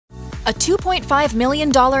A $2.5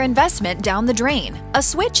 million investment down the drain, a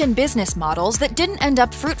switch in business models that didn't end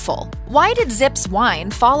up fruitful. Why did Zipz wine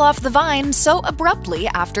fall off the vine so abruptly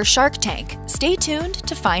after Shark Tank? Stay tuned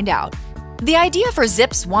to find out. The idea for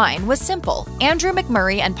Zipz wine was simple. Andrew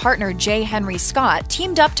McMurray and partner J. Henry Scott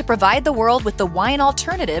teamed up to provide the world with the wine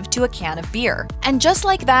alternative to a can of beer. And just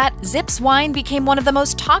like that, Zipz wine became one of the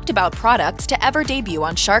most talked about products to ever debut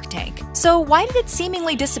on Shark Tank. So why did it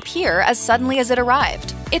seemingly disappear as suddenly as it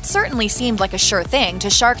arrived? It certainly seemed like a sure thing to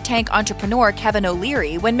Shark Tank entrepreneur Kevin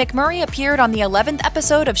O'Leary when McMurray appeared on the 11th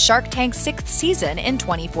episode of Shark Tank's 6th season in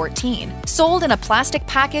 2014. Sold in a plastic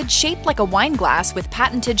package shaped like a wine glass with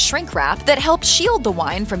patented shrink wrap that helped shield the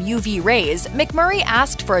wine from UV rays, McMurray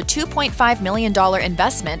asked for a $2.5 million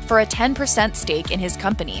investment for a 10% stake in his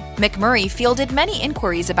company. McMurray fielded many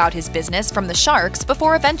inquiries about his business from the Sharks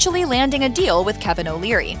before eventually landing a deal with Kevin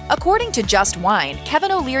O'Leary. According to Just Wine,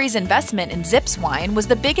 Kevin O'Leary's investment in Zipz wine was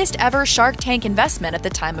the biggest ever Shark Tank investment at the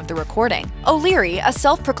time of the recording. O'Leary, a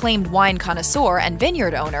self-proclaimed wine connoisseur and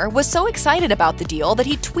vineyard owner, was so excited about the deal that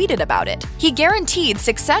he tweeted about it. He guaranteed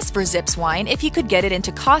success for Zipz wine if he could get it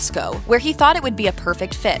into Costco, where he thought it would be a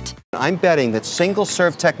perfect fit. I'm betting that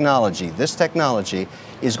single-serve technology, this technology,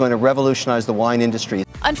 is going to revolutionize the wine industry.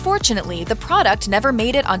 Unfortunately, the product never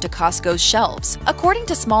made it onto Costco's shelves. According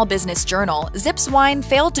to Small Business Journal, Zipz wine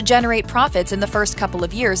failed to generate profits in the first couple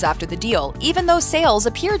of years after the deal, even though sales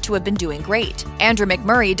appeared to have been doing great. Andrew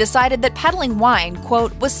McMurray decided that peddling wine,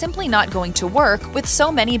 quote, was simply not going to work with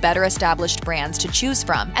so many better established brands to choose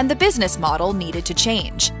from, and the business model needed to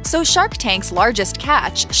change. So Shark Tank's largest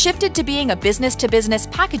catch shifted to being a business-to-business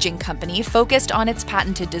packaging company focused on its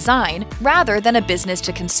patented design, rather than a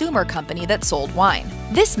business-to-consumer company that sold wine.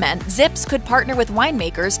 This meant Zipz could partner with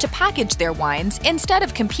winemakers to package their wines instead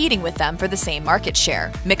of competing with them for the same market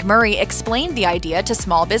share. McMurray explained the idea to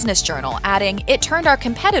Small Business Journal, adding, "It turned our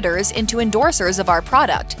competitors into endorsers of our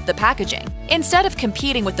product, the packaging. Instead of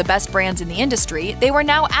competing with the best brands in the industry, they were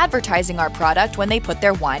now advertising our product when they put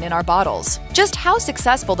their wine in our bottles." Just how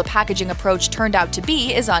successful the packaging approach turned out to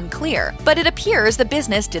be is unclear, but it appears the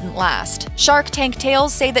business didn't last. Shark Tank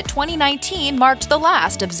tales say that 2019 marked the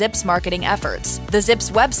last of Zipz marketing efforts. The Zipz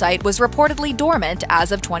website was reportedly dormant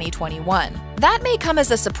as of 2021. That may come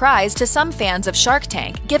as a surprise to some fans of Shark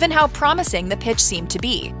Tank, given how promising the pitch seemed to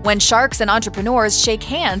be. When sharks and entrepreneurs shake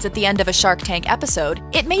hands at the end of a Shark Tank episode,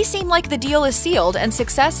 it may seem like the deal is sealed and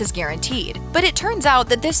success is guaranteed. But it turns out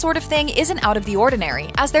that this sort of thing isn't out of the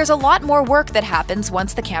ordinary, as there's a lot more work that happens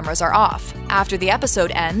once the cameras are off. After the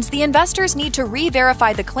episode ends, the investors need to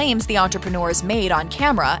re-verify the claims the entrepreneurs made on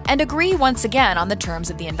camera and agree once again on the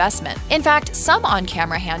terms of the investment. In fact, some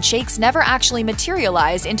on-camera handshakes never actually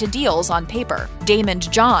materialize into deals on paper. Damon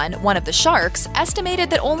John, one of the Sharks, estimated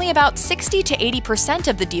that only about 60 to 80%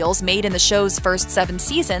 of the deals made in the show's first 7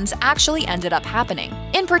 seasons actually ended up happening.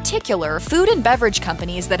 In particular, food and beverage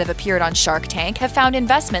companies that have appeared on Shark Tank have found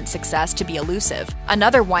investment success to be elusive.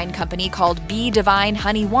 Another wine company called B Divine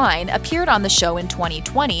Honey Wine appeared on the show in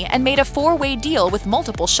 2020 and made a 4-way deal with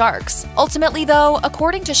multiple sharks. Ultimately, though,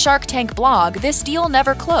 according to Shark Tank blog, this deal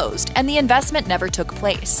never closed and the investment never took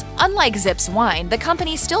place. Unlike Zipz Wine, the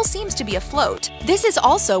company still seems to be afloat. This is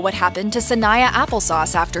also what happened to Sanaya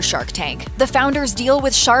Applesauce after Shark Tank. The founder's deal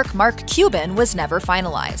with shark Mark Cuban was never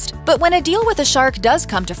finalized. But when a deal with a shark does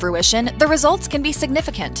come to fruition, the results can be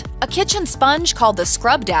significant. A kitchen sponge called the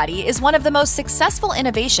Scrub Daddy is one of the most successful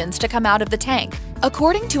innovations to come out of the tank.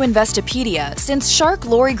 According to Investopedia, since shark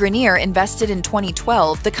Lori Grenier invested in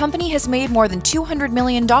 2012, the company has made more than $200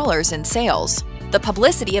 million in sales. The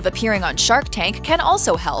publicity of appearing on Shark Tank can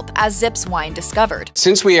also help, as Zipz Wine discovered.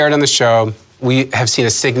 Since we aired on the show, we have seen a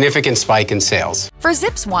significant spike in sales. For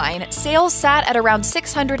Zipz Wine, sales sat at around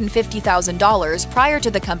 $650,000 prior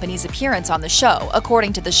to the company's appearance on the show,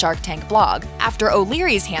 according to the Shark Tank blog. After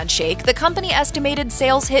O'Leary's handshake, the company estimated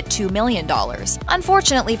sales hit $2 million.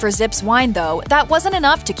 Unfortunately for Zipz Wine, though, that wasn't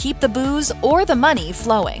enough to keep the booze or the money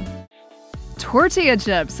flowing. Tortilla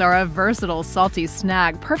chips are a versatile, salty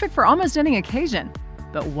snack perfect for almost any occasion.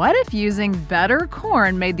 But what if using better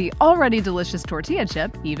corn made the already delicious tortilla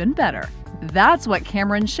chip even better? That's what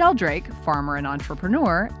Cameron Sheldrake, farmer and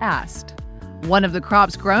entrepreneur, asked. One of the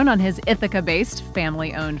crops grown on his Ithaca-based,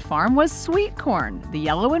 family-owned farm was sweet corn, the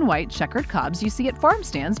yellow and white checkered cobs you see at farm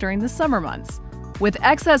stands during the summer months. With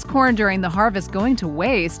excess corn during the harvest going to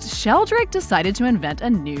waste, Sheldrake decided to invent a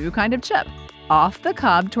new kind of chip,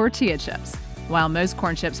 off-the-cob tortilla chips. While most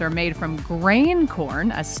corn chips are made from grain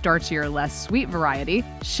corn, a starchier, less sweet variety,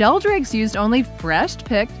 Sheldrake's used only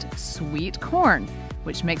fresh-picked, sweet corn,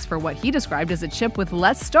 which makes for what he described as a chip with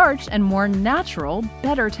less starch and more natural,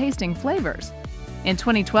 better-tasting flavors. In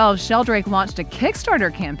 2012, Sheldrake launched a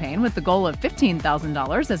Kickstarter campaign with the goal of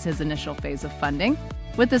 $15,000 as his initial phase of funding.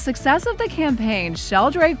 With the success of the campaign,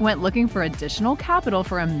 Sheldrake went looking for additional capital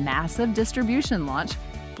for a massive distribution launch,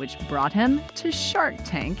 which brought him to Shark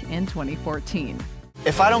Tank in 2014.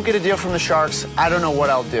 If I don't get a deal from the Sharks, I don't know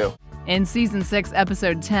what I'll do. In Season 6,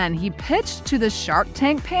 Episode 10, he pitched to the Shark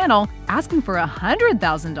Tank panel asking for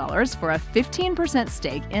 $100,000 for a 15%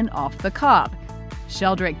 stake in Off the Cob.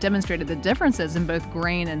 Sheldrake demonstrated the differences in both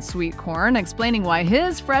grain and sweet corn, explaining why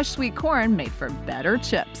his fresh sweet corn made for better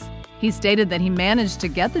chips. He stated that he managed to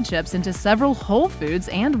get the chips into several Whole Foods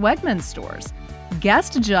and Wegmans stores.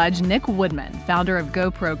 Guest judge Nick Woodman, founder of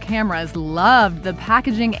GoPro Cameras, loved the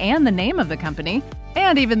packaging and the name of the company.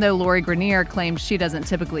 And even though Lori Grenier claims she doesn't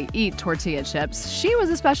typically eat tortilla chips, she was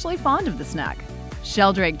especially fond of the snack.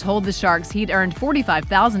 Sheldrake told the Sharks he'd earned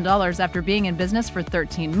 $45,000 after being in business for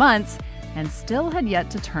 13 months and still had yet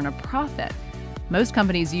to turn a profit. Most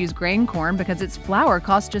companies use grain corn because its flour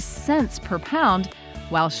costs just cents per pound,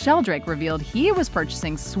 while Sheldrake revealed he was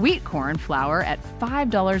purchasing sweet corn flour at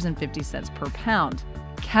 $5.50 per pound.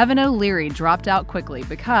 Kevin O'Leary dropped out quickly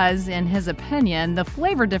because, in his opinion, the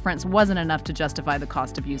flavor difference wasn't enough to justify the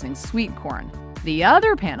cost of using sweet corn. The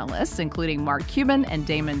other panelists, including Mark Cuban and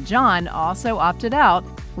Damon John, also opted out,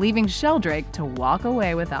 leaving Sheldrake to walk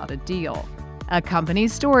away without a deal. A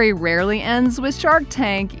company's story rarely ends with Shark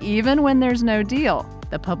Tank, even when there's no deal.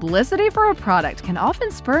 The publicity for a product can often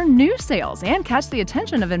spur new sales and catch the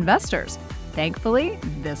attention of investors. Thankfully,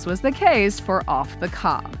 this was the case for Off the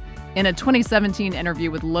Cob. In a 2017 interview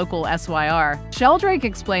with local SYR, Sheldrake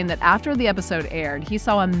explained that after the episode aired, he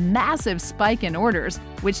saw a massive spike in orders,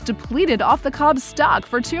 which depleted Off the Cob's stock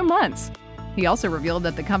for 2 months. He also revealed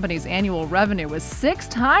that the company's annual revenue was 6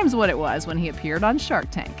 times what it was when he appeared on Shark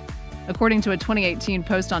Tank. According to a 2018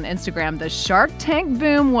 post on Instagram, the Shark Tank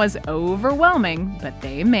boom was overwhelming, but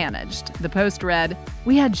they managed. The post read,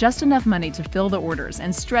 "We had just enough money to fill the orders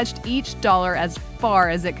and stretched each dollar as far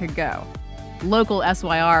as it could go." Local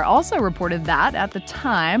SYR also reported that, at the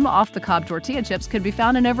time, Off the Cob tortilla chips could be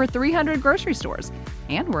found in over 300 grocery stores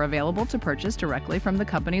and were available to purchase directly from the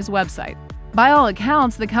company's website. By all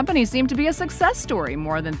accounts, the company seemed to be a success story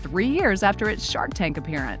more than 3 years after its Shark Tank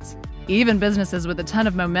appearance. Even businesses with a ton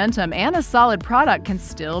of momentum and a solid product can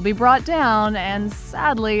still be brought down, and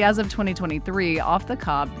sadly, as of 2023, Off the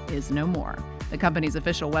Cob is no more. The company's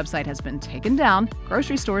official website has been taken down,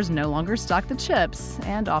 grocery stores no longer stock the chips,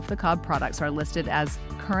 and Off the Cob products are listed as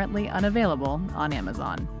currently unavailable on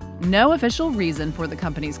Amazon. No official reason for the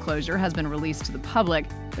company's closure has been released to the public,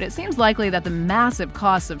 but it seems likely that the massive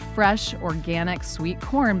costs of fresh, organic, sweet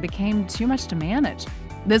corn became too much to manage.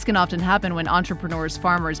 This can often happen when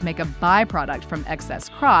farmers make a byproduct from excess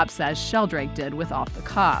crops, as Sheldrake did with Off the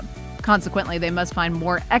Cob. Consequently, they must find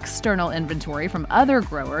more external inventory from other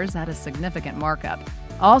growers at a significant markup.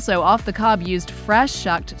 Also, Off the Cob used fresh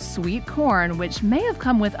shucked sweet corn, which may have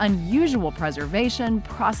come with unusual preservation,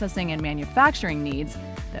 processing, and manufacturing needs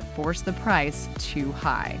that forced the price too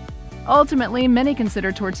high. Ultimately, many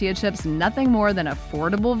consider tortilla chips nothing more than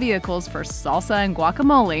affordable vehicles for salsa and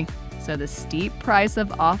guacamole, so the steep price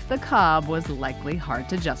of Off the Cob was likely hard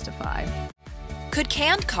to justify. Could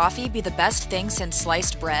canned coffee be the best thing since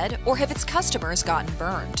sliced bread, or have its customers gotten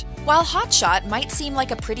burned? While HotShot might seem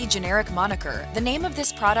like a pretty generic moniker, the name of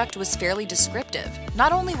this product was fairly descriptive.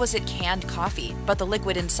 Not only was it canned coffee, but the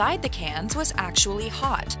liquid inside the cans was actually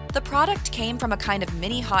hot. The product came from a kind of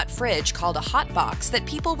mini hot fridge called a hot box that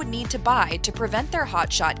people would need to buy to prevent their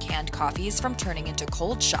HotShot canned coffees from turning into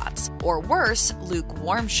cold shots, or worse,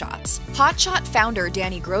 lukewarm shots. HotShot founder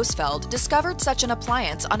Danny Grossfeld discovered such an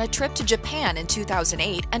appliance on a trip to Japan in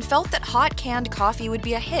 2008 and felt that hot canned coffee would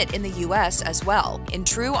be a hit in the US as well. In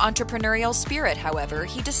true entrepreneurial spirit, however,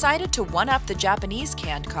 he decided to one-up the Japanese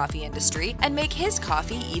canned coffee industry and make his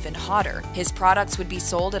coffee even hotter. His products would be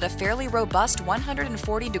sold at a fairly robust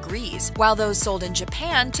 140 degrees, while those sold in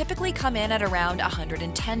Japan typically come in at around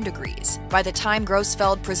 110 degrees. By the time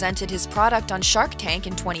Grossfeld presented his product on Shark Tank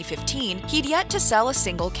in 2015, he'd yet to sell a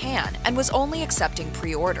single can and was only accepting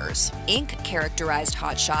pre-orders. Inc. characterized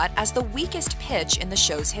HotShot as the weakest pitch in the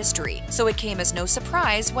show's history, so it came as no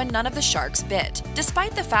surprise when none of the sharks bit.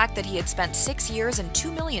 Despite the fact that he had spent 6 years and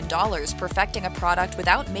 $2 million perfecting a product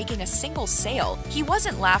without making a single sale, he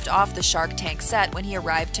wasn't laughed off the Shark Tank set when he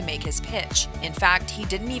arrived to make his pitch. In fact, he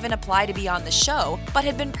didn't even apply to be on the show, but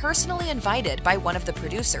had been personally invited by one of the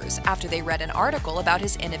producers after they read an article about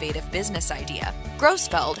his innovative business idea.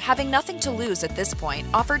 Grossfeld, having nothing to lose at this point,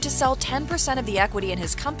 offered to sell 10% of the equity in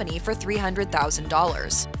his company for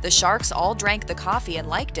 $300,000. The sharks all drank the coffee and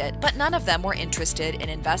liked it, but none of them were interested in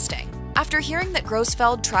investing. After hearing that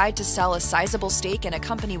Grossfeld tried to sell a sizable stake in a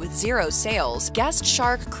company with 0 sales, guest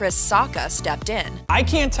shark Chris Sacca stepped in. I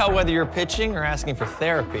can't tell whether you're pitching or asking for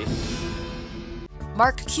therapy.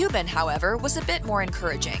 Mark Cuban, however, was a bit more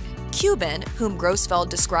encouraging. Cuban, whom Grossfeld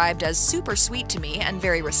described as super sweet to me and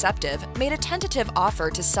very receptive, made a tentative offer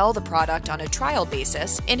to sell the product on a trial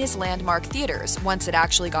basis in his landmark theaters once it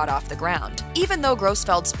actually got off the ground. Even though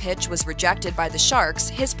Grossfeld's pitch was rejected by the Sharks,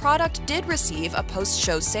 his product did receive a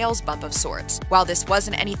post-show sales bump of sorts. While this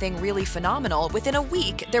wasn't anything really phenomenal, within a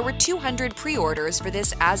week there were 200 pre-orders for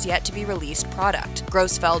this as-yet-to-be-released product.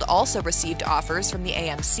 Grossfeld also received offers from the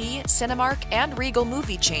AMC, Cinemark, and Regal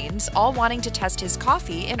movie chains, all wanting to test his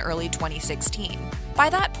coffee in early 2016.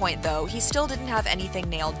 By that point, though, he still didn't have anything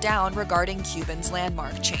nailed down regarding Cuban's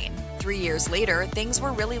landmark chain. 3 years later, things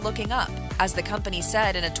were really looking up. As the company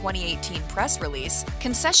said in a 2018 press release,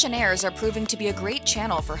 concessionaires are proving to be a great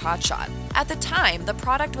channel for HotShot. At the time, the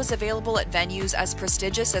product was available at venues as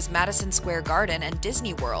prestigious as Madison Square Garden and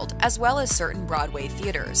Disney World, as well as certain Broadway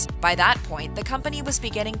theaters. By that point, the company was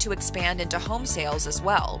beginning to expand into home sales as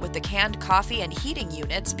well, with the canned coffee and heating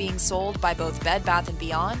units being sold by both Bed Bath &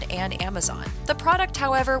 Beyond and Amazon. The product,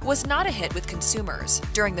 however, was not a hit with consumers.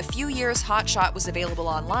 During the few years HotShot was available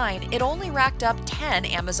online, it only racked up 10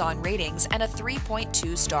 Amazon ratings and a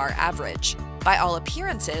 3.2-star average. By all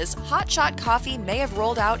appearances, HotShot Coffee may have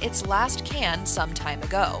rolled out its last can some time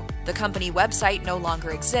ago. The company website no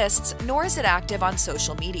longer exists, nor is it active on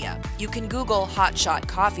social media. You can Google HotShot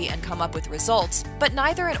Coffee and come up with results, but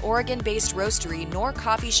neither an Oregon-based roastery nor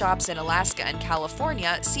coffee shops in Alaska and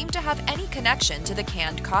California seem to have any connection to the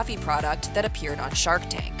canned coffee product that appeared on Shark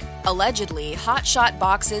Tank. Allegedly, HotShot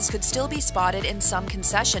boxes could still be spotted in some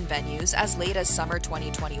concession venues as late as summer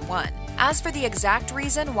 2021. As for the exact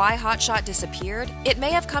reason why HotShot disappeared, it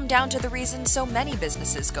may have come down to the reason so many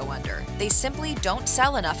businesses go under. They simply don't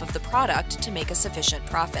sell enough of the product to make a sufficient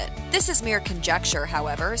profit. This is mere conjecture,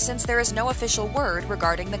 however, since there is no official word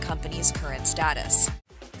regarding the company's current status.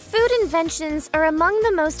 Food inventions are among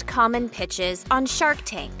the most common pitches on Shark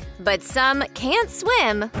Tank, but some can't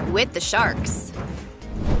swim with the sharks.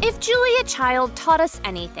 If Julia Child taught us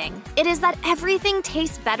anything, it is that everything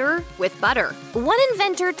tastes better with butter. One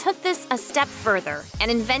inventor took this a step further and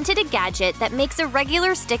invented a gadget that makes a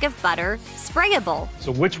regular stick of butter sprayable.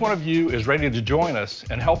 So which one of you is ready to join us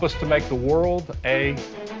and help us to make the world a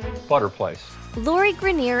butter place? Lori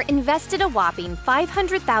Grenier invested a whopping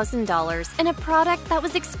 $500,000 in a product that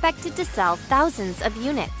was expected to sell thousands of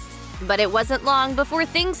units. But it wasn't long before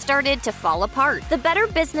things started to fall apart. The Better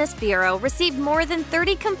Business Bureau received more than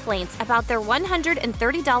 30 complaints about their $130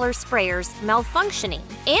 sprayers malfunctioning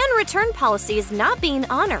and return policies not being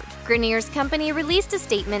honored. Grenier's company released a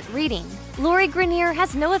statement reading, "Lori Grenier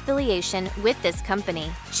has no affiliation with this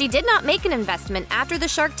company. She did not make an investment after the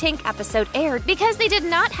Shark Tank episode aired because they did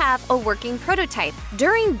not have a working prototype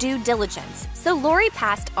during due diligence, so Lori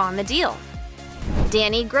passed on the deal."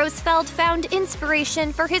 Danny Grossfeld found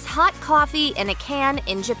inspiration for his hot coffee in a can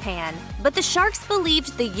in Japan, but the Sharks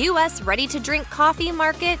believed the U.S. ready-to-drink coffee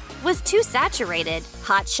market was too saturated.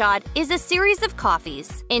 HotShot is a series of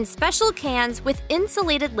coffees in special cans with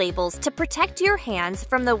insulated labels to protect your hands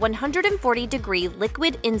from the 140-degree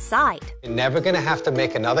liquid inside. You're never gonna have to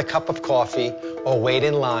make another cup of coffee or wait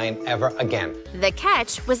in line ever again. The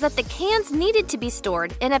catch was that the cans needed to be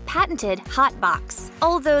stored in a patented hot box.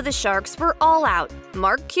 Although the Sharks were all out,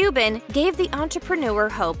 Mark Cuban gave the entrepreneur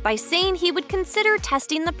hope by saying he would consider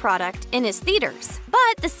testing the product in his theaters.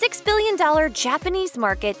 But the $6 billion Japanese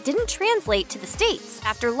market didn't translate to the States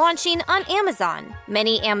after launching on Amazon.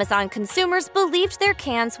 Many Amazon consumers believed their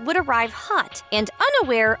cans would arrive hot and,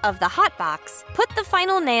 unaware of the hot box, put the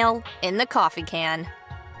final nail in the coffee can.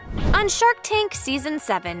 On Shark Tank Season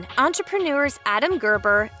 7, entrepreneurs Adam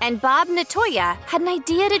Gerber and Bob Natoya had an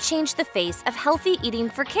idea to change the face of healthy eating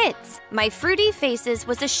for kids. My Fruity Faces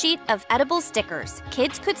was a sheet of edible stickers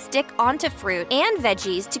kids could stick onto fruit and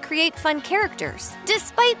veggies to create fun characters.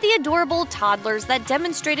 Despite the adorable toddlers that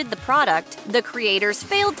demonstrated the product, the creators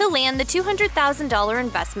failed to land the $200,000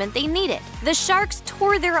 investment they needed. The Sharks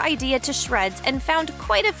tore their idea to shreds and found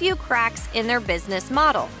quite a few cracks in their business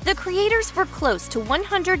model. The creators were close to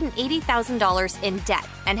 $180,000 in debt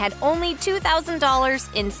and had only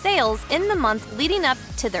 $2,000 in sales in the month leading up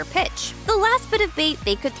to their pitch. The last bit of bait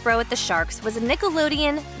they could throw at the Sharks was a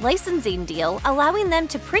Nickelodeon licensing deal allowing them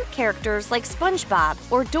to print characters like SpongeBob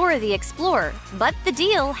or Dora the Explorer, but the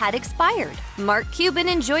deal had expired. Mark Cuban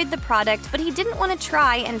enjoyed the product, but he didn't want to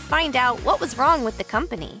try and find out what was wrong with the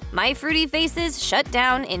company. My Fruity Faces shut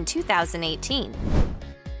down in 2018.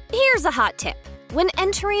 Here's a hot tip. When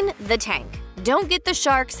entering the tank, don't get the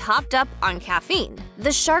Sharks hopped up on caffeine.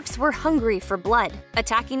 The sharks were hungry for blood,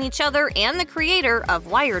 attacking each other and the creator of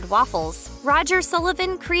Wired Waffles. Roger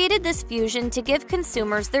Sullivan created this fusion to give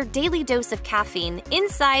consumers their daily dose of caffeine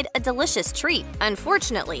inside a delicious treat.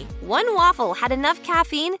 Unfortunately, one waffle had enough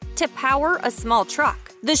caffeine to power a small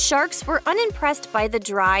truck. The sharks were unimpressed by the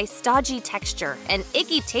dry, stodgy texture and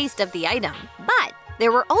icky taste of the item, but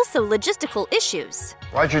there were also logistical issues.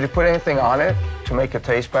 Roger, did you put anything on it to make it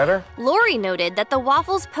taste better? Lori noted that the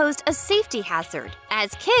waffles posed a safety hazard,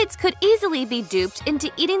 as kids could easily be duped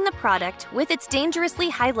into eating the product with its dangerously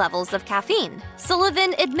high levels of caffeine.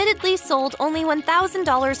 Sullivan admittedly sold only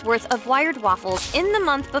 $1,000 worth of Wired Waffles in the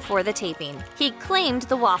month before the taping. He claimed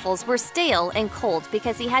the waffles were stale and cold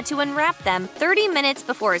because he had to unwrap them 30 minutes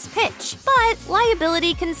before his pitch. But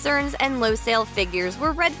liability concerns and low sale figures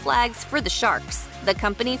were red flags for the sharks. The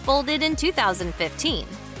company folded in 2015.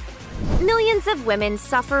 Millions of women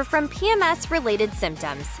suffer from PMS-related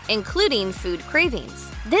symptoms, including food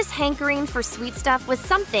cravings. This hankering for sweet stuff was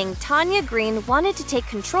something Tanya Green wanted to take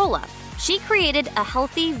control of. She created a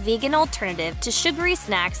healthy vegan alternative to sugary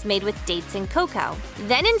snacks made with dates and cocoa,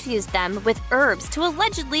 then infused them with herbs to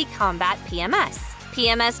allegedly combat PMS.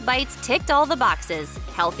 PMS Bites ticked all the boxes: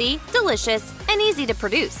 healthy, delicious, and easy to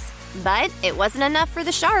produce. But it wasn't enough for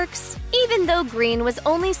the sharks. Even though Green was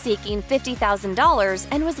only seeking $50,000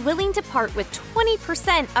 and was willing to part with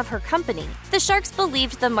 20% of her company, the sharks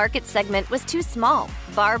believed the market segment was too small.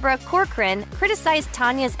 Barbara Corcoran criticized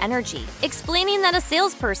Tanya's energy, explaining that a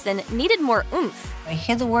salesperson needed more oomph. I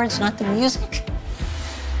hear the words, not the music.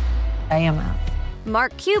 I am out.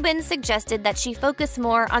 Mark Cuban suggested that she focus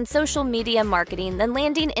more on social media marketing than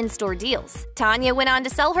landing in-store deals. Tanya went on to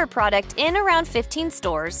sell her product in around 15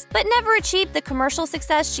 stores, but never achieved the commercial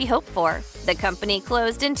success she hoped for. The company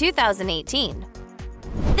closed in 2018.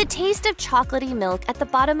 The taste of chocolatey milk at the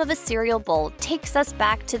bottom of a cereal bowl takes us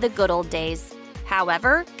back to the good old days.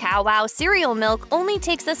 However, Cow Wow cereal milk only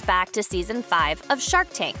takes us back to Season 5 of Shark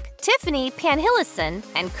Tank. Tiffany Panhillison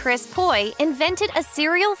and Chris Poi invented a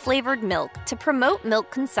cereal-flavored milk to promote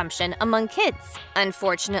milk consumption among kids.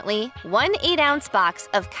 Unfortunately, one 8-ounce box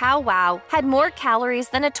of Cow Wow had more calories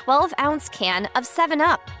than a 12-ounce can of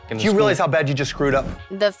 7-Up. Do you realize how bad you just screwed up?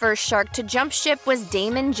 The first shark to jump ship was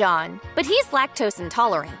Damon John, but he's lactose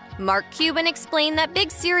intolerant. Mark Cuban explained that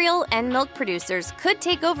big cereal and milk producers could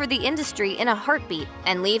take over the industry in a heartbeat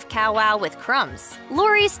and leave Cow Wow with crumbs.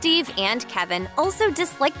 Lori, Steve, and Kevin also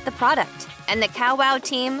disliked the product, and the Cow Wow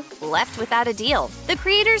team left without a deal. The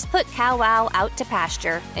creators put Cow Wow out to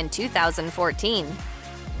pasture in 2014.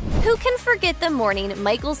 Who can forget the morning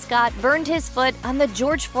Michael Scott burned his foot on the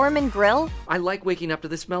George Foreman grill? I like waking up to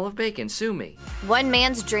the smell of bacon. Sue me. One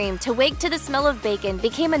man's dream to wake to the smell of bacon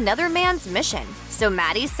became another man's mission. So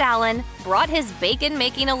Matty Sallin brought his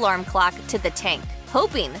bacon-making alarm clock to the tank,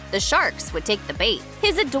 hoping the sharks would take the bait.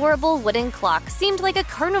 His adorable wooden clock seemed like a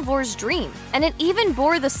carnivore's dream, and it even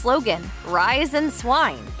bore the slogan, "Rise and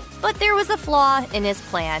Swine." But there was a flaw in his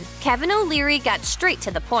plan. Kevin O'Leary got straight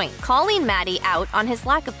to the point, calling Matty out on his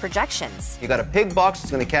lack of projections. You got a pig box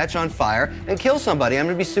that's going to catch on fire and kill somebody. I'm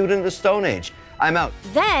going to be sued into the Stone Age. I'm out.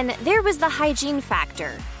 Then there was the hygiene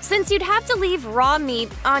factor, since you'd have to leave raw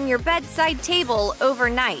meat on your bedside table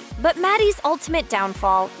overnight. But Matty's ultimate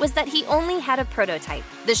downfall was that he only had a prototype.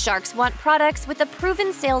 The sharks want products with a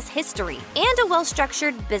proven sales history and a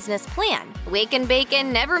well-structured business plan. Wake and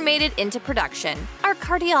Bacon never made it into production. Our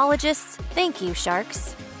cardiologists, thank you,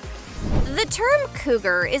 sharks. The term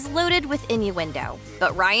cougar is loaded with innuendo,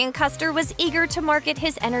 but Ryan Custer was eager to market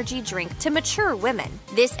his energy drink to mature women.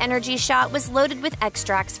 This energy shot was loaded with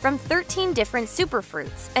extracts from 13 different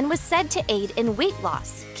superfruits and was said to aid in weight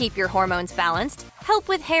loss, keep your hormones balanced, help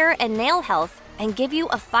with hair and nail health, and give you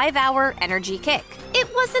a 5-hour energy kick. It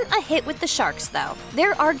wasn't a hit with the sharks, though.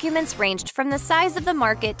 Their arguments ranged from the size of the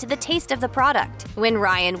market to the taste of the product. When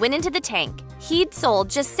Ryan went into the tank, he'd sold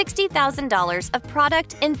just $60,000 of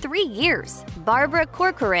product in 3 years. Barbara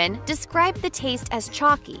Corcoran described the taste as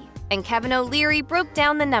chalky, and Kevin O'Leary broke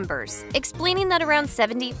down the numbers, explaining that around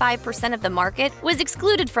 75% of the market was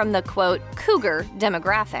excluded from the, quote, cougar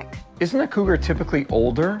demographic. Isn't a cougar typically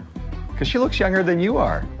older? Because she looks younger than you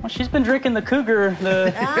are. Well, she's been drinking the cougar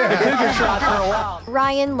shot for a while.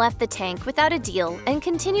 Ryan left the tank without a deal and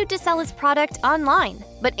continued to sell his product online.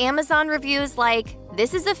 But Amazon reviews like,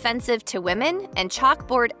 "This is offensive to women," and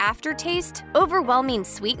chalkboard aftertaste, "overwhelming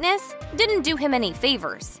sweetness," didn't do him any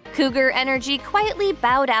favors. Cougar Energy quietly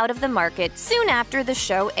bowed out of the market soon after the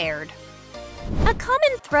show aired. A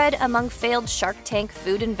common thread among failed Shark Tank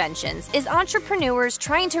food inventions is entrepreneurs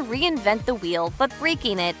trying to reinvent the wheel but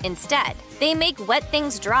breaking it instead. They make wet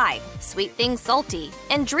things dry, sweet things salty,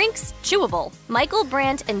 and drinks chewable. Michael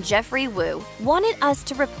Brandt and Jeffrey Wu wanted us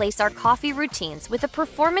to replace our coffee routines with a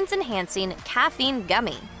performance-enhancing caffeine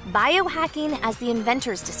gummy. Biohacking, as the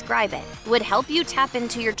inventors describe it, would help you tap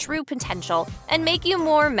into your true potential and make you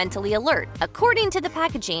more mentally alert. According to the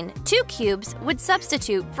packaging, 2 cubes would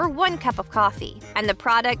substitute for 1 cup of coffee, and the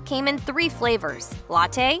product came in 3 flavors: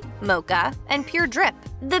 latte, mocha, and pure drip.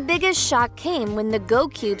 The biggest shock came when the Go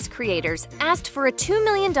Cubes creators asked for a $2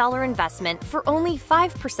 million investment for only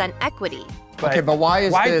 5% equity. Okay, but why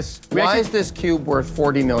is this cube worth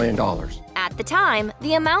 $40 million? At the time,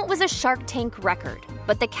 the amount was a Shark Tank record,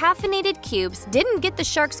 but the caffeinated cubes didn't get the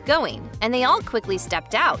sharks going, and they all quickly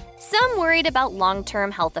stepped out. Some worried about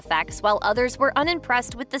long-term health effects, while others were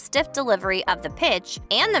unimpressed with the stiff delivery of the pitch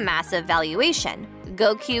and the massive valuation.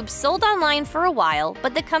 Go Cubes sold online for a while,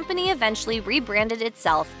 but the company eventually rebranded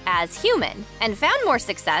itself as Human and found more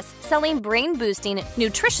success selling brain-boosting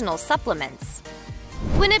nutritional supplements.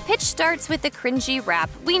 When a pitch starts with a cringy rap,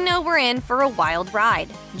 we know we're in for a wild ride.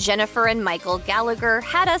 Jennifer and Michael Gallagher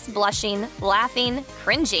had us blushing, laughing,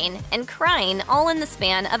 cringing, and crying all in the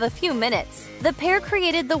span of a few minutes. The pair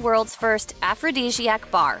created the world's first aphrodisiac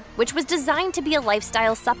bar, which was designed to be a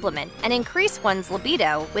lifestyle supplement and increase one's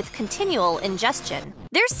libido with continual ingestion.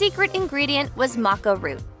 Their secret ingredient was maca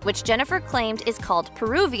root, which Jennifer claimed is called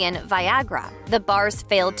Peruvian Viagra. The bars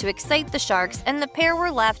failed to excite the sharks, and the pair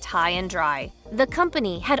were left high and dry. The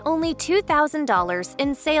company had only $2,000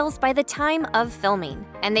 in sales by the time of filming,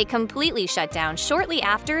 and they completely shut down shortly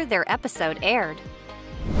after their episode aired.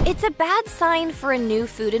 It's a bad sign for a new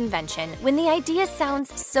food invention when the idea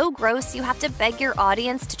sounds so gross you have to beg your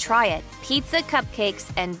audience to try it. Pizza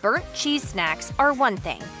cupcakes and burnt cheese snacks are one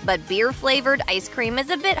thing, but beer-flavored ice cream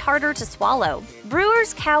is a bit harder to swallow.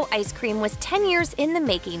 Brewer's Cow ice cream was 10 years in the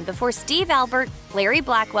making before Steve Albert, Larry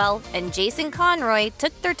Blackwell, and Jason Conroy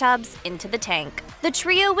took their tubs into the tank. The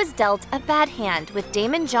trio was dealt a bad hand, with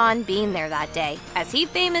Damon John being there that day, as he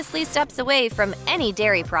famously steps away from any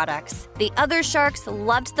dairy products. The other sharks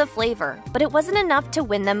loved the flavor, but it wasn't enough to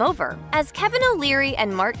win them over. As Kevin O'Leary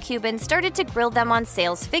and Mark Cuban started to grill them on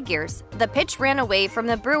sales figures, the pitch ran away from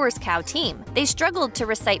the Brewer's Cow team. They struggled to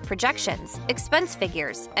recite projections, expense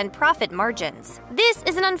figures, and profit margins. This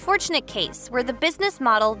is an unfortunate case where the business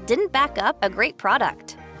model didn't back up a great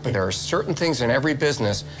product. There are certain things in every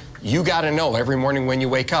business you got to know every morning when you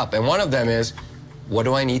wake up, and one of them is, what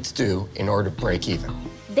do I need to do in order to break even?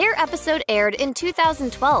 Their episode aired in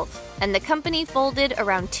 2012, and the company folded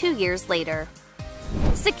around 2 years later.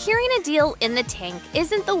 Securing a deal in the tank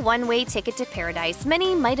isn't the one-way ticket to paradise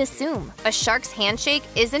many might assume. A shark's handshake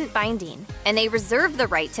isn't binding, and they reserve the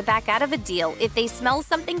right to back out of a deal if they smell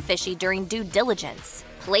something fishy during due diligence.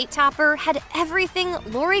 Plate Topper had everything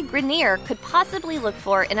Lori Grenier could possibly look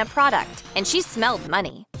for in a product, and she smelled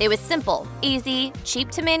money. It was simple, easy,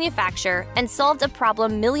 cheap to manufacture, and solved a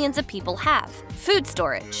problem millions of people have: food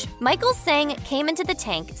storage. Michael Sang came into the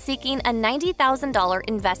tank seeking a $90,000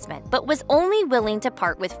 investment, but was only willing to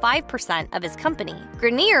part with 5% of his company.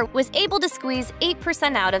 Grenier was able to squeeze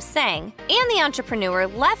 8% out of Sang, and the entrepreneur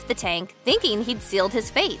left the tank thinking he'd sealed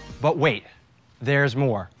his fate. But wait, there's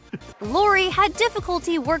more. Lori had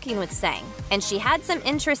difficulty working with Sang, and she had some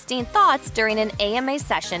interesting thoughts during an AMA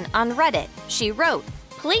session on Reddit. She wrote,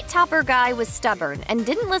 "Plate Topper guy was stubborn and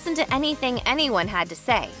didn't listen to anything anyone had to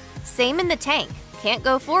say. Same in the tank. Can't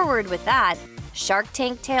go forward with that." Shark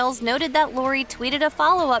Tank Tales noted that Lori tweeted a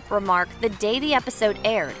follow-up remark the day the episode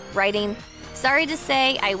aired, writing, "Sorry to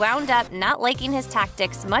say, I wound up not liking his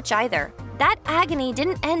tactics much either. That agony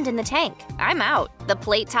didn't end in the tank. I'm out." The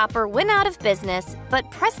Plate Topper went out of business, but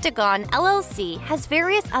Prestagon LLC has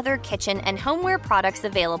various other kitchen and homeware products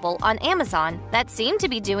available on Amazon that seem to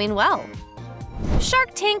be doing well.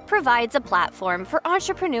 Shark Tank provides a platform for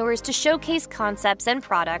entrepreneurs to showcase concepts and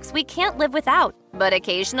products we can't live without. But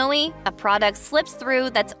occasionally, a product slips through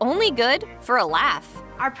that's only good for a laugh.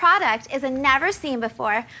 Our product is a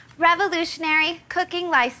never-seen-before, revolutionary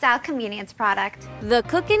cooking lifestyle convenience product. The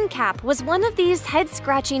Cookin' Cap was one of these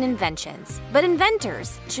head-scratching inventions, but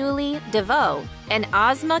inventors Julie DeVoe and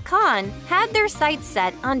Ozma Khan had their sights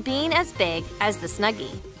set on being as big as the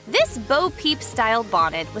Snuggie. This Bo Peep-style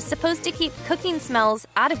bonnet was supposed to keep cooking smells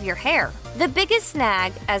out of your hair. The biggest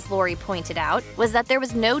snag, as Lori pointed out, was that there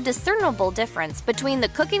was no discernible difference between the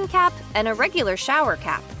cooking cap and a regular shower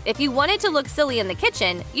cap. If you wanted to look silly in the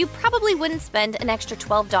kitchen, you probably wouldn't spend an extra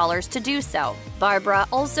 $12 to do so. Barbara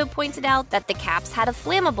also pointed out that the caps had a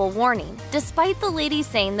flammable warning, despite the lady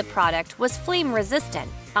saying the product was flame-resistant.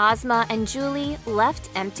 Ozma and Julie left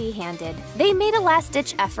empty-handed. They made a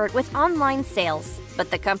last-ditch effort with online sales, but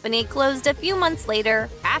the company closed a few months later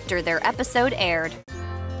after their episode aired.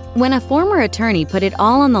 When a former attorney put it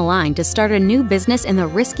all on the line to start a new business in the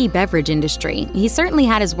risky beverage industry, he certainly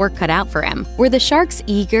had his work cut out for him. Were the sharks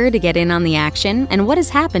eager to get in on the action, and what has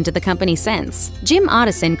happened to the company since? Jim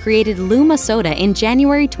Otteson created Luma Soda in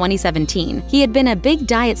January 2017. He had been a big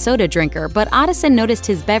diet soda drinker, but Otteson noticed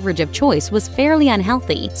his beverage of choice was fairly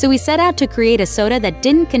unhealthy, so he set out to create a soda that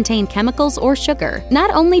didn't contain chemicals or sugar.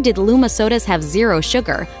 Not only did Luma sodas have zero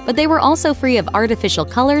sugar, but they were also free of artificial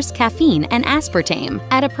colors, caffeine, and aspartame.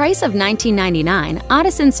 At a price of $19.99,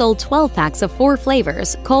 Otteson sold 12 packs of 4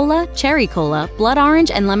 flavors: cola, cherry cola, blood orange,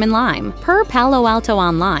 and lemon lime. Per Palo Alto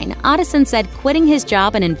Online, Otteson said quitting his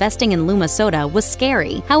job and investing in Luma Soda was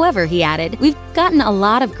scary. However, he added, "We've gotten a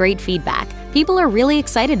lot of great feedback. People are really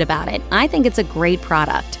excited about it. I think it's a great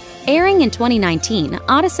product." Airing in 2019,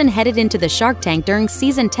 Otteson headed into the Shark Tank during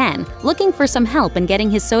Season 10, looking for some help in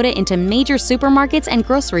getting his soda into major supermarkets and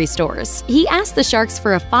grocery stores. He asked the Sharks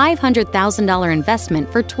for a $500,000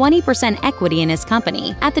 investment for 20% equity in his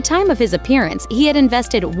company. At the time of his appearance, he had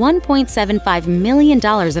invested $1.75 million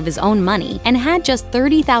of his own money and had just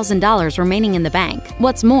 $30,000 remaining in the bank.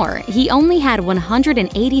 What's more, he only had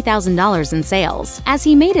 $180,000 in sales. As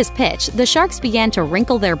he made his pitch, the Sharks began to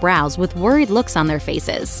wrinkle their brows with worried looks on their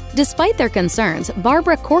faces. Despite their concerns,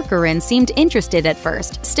 Barbara Corcoran seemed interested at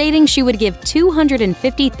first, stating she would give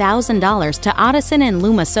 $250,000 to Otteson and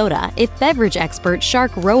Luma Soda if beverage expert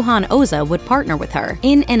shark Rohan Oza would partner with her.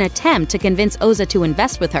 In an attempt to convince Oza to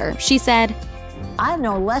invest with her, she said, "I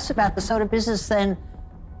know less about the soda business than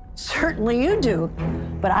certainly you do,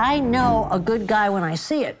 but I know a good guy when I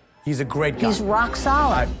see it. He's a great guy. He's rock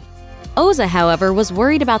solid." Oza, however, was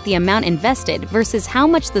worried about the amount invested versus how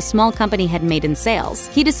much the small company had made in sales.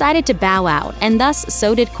 He decided to bow out, and thus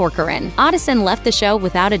so did Corcoran. Otteson left the show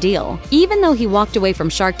without a deal. Even though he walked away from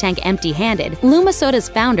Shark Tank empty-handed, Luma Soda's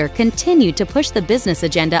founder continued to push the business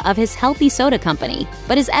agenda of his healthy soda company,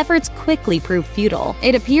 but his efforts quickly proved futile.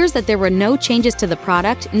 It appears that there were no changes to the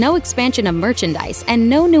product, no expansion of merchandise, and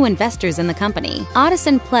no new investors in the company.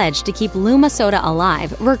 Otteson pledged to keep Luma Soda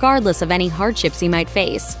alive, regardless of any hardships he might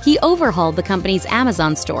face. He overhauled the company's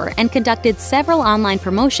Amazon store and conducted several online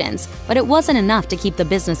promotions, but it wasn't enough to keep the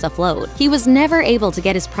business afloat. He was never able to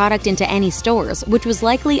get his product into any stores, which was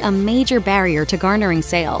likely a major barrier to garnering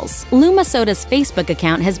sales. Luma Soda's Facebook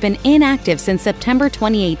account has been inactive since September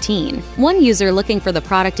 2018. One user looking for the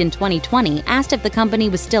product in 2020 asked if the company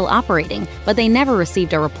was still operating, but they never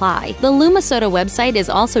received a reply. The Luma Soda website is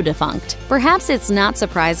also defunct. Perhaps it's not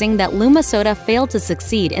surprising that Luma Soda failed to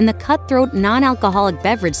succeed in the cutthroat non-alcoholic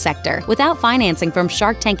beverage sector without financing from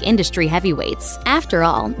Shark Tank industry heavyweights. After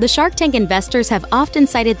all, the Shark Tank investors have often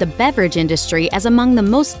cited the beverage industry as among the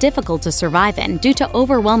most difficult to survive in due to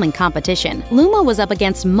overwhelming competition. Luma was up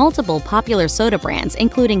against multiple popular soda brands,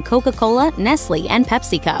 including Coca-Cola, Nestle, and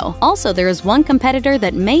PepsiCo. Also, there is one competitor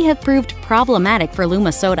that may have proved problematic for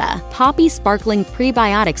Luma Soda: Poppy Sparkling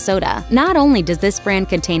Prebiotic Soda. Not only does this brand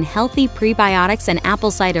contain healthy prebiotics and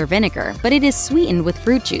apple cider vinegar, but it is sweetened with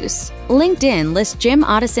fruit juice. LinkedIn lists Jim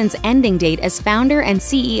Otteson's ending date as founder and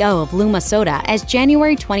CEO of Luma Soda as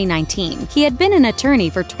January 2019. He had been an attorney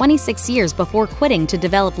for 26 years before quitting to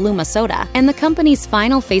develop Luma Soda, and the company's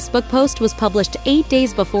final Facebook post was published 8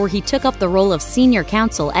 days before he took up the role of senior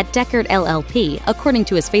counsel at Deckard LLP, according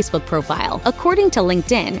to his Facebook profile. According to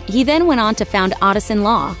LinkedIn, he then went on to found Otteson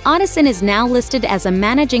Law. Otteson is now listed as a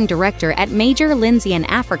managing director at Major Lindsay in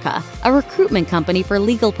Africa, a recruitment company for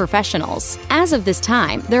legal professionals. As of this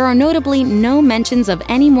time, there are notably no mentions of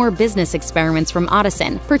any more business experiments from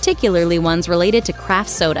Otteson, particularly ones related to craft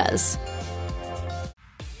sodas.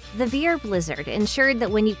 The beer blizzard ensured that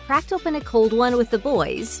when you cracked open a cold one with the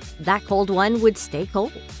boys, that cold one would stay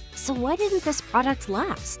cold. So why didn't this product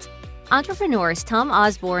last? Entrepreneurs Tom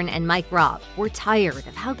Osborne and Mike Robb were tired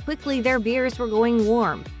of how quickly their beers were going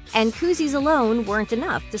warm, and koozies alone weren't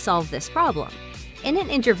enough to solve this problem. In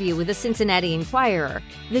an interview with the Cincinnati Enquirer,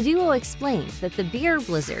 the duo explained that the beer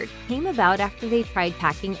blizzard came about after they tried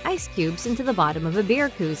packing ice cubes into the bottom of a beer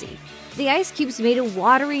koozie. The ice cubes made a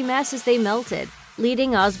watery mess as they melted,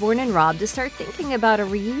 leading Osborne and Robb to start thinking about a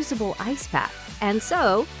reusable ice pack. And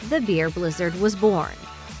so, the beer blizzard was born.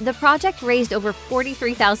 The project raised over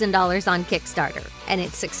 $43,000 on Kickstarter, and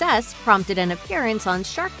its success prompted an appearance on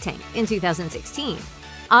Shark Tank in 2016.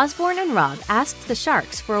 Osborne and Robb asked the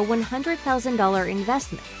Sharks for a $100,000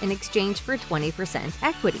 investment in exchange for 20%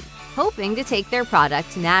 equity, hoping to take their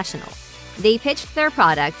product national. They pitched their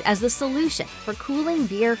product as the solution for cooling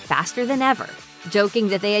beer faster than ever. joking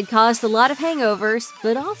that they had caused a lot of hangovers,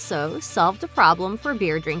 but also solved a problem for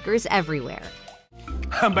beer drinkers everywhere.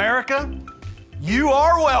 America, you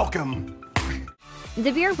are welcome.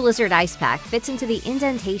 The Beer Blizzard Ice Pack fits into the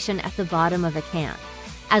indentation at the bottom of a can.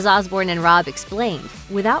 As Osborne and Rob explained,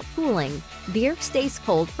 without cooling, beer stays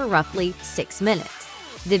cold for roughly 6 minutes.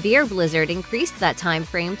 The Beer Blizzard increased that time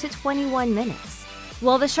frame to 21 minutes.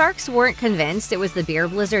 While the Sharks weren't convinced it was the Beer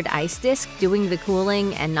Blizzard Ice Disc doing the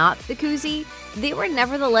cooling and not the koozie, they were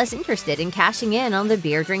nevertheless interested in cashing in on the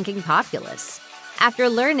beer-drinking populace. After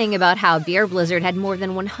learning about how Beer Blizzard had more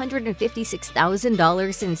than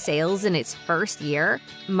 $156,000 in sales in its first year,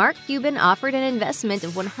 Mark Cuban offered an investment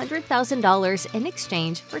of $100,000 in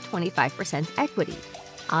exchange for 25% equity.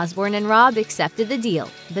 Osborne and Rob accepted the deal,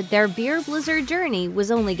 but their Beer Blizzard journey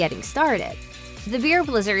was only getting started. The Beer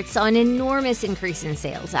Blizzard saw an enormous increase in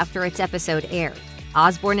sales after its episode aired.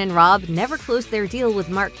 Osborne and Rob never closed their deal with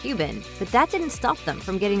Mark Cuban, but that didn't stop them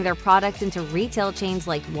from getting their product into retail chains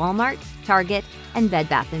like Walmart, Target, and Bed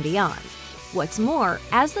Bath & Beyond. What's more,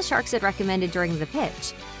 as the Sharks had recommended during the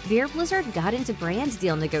pitch, Beer Blizzard got into brand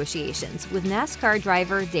deal negotiations with NASCAR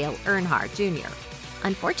driver Dale Earnhardt Jr.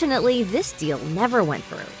 Unfortunately, this deal never went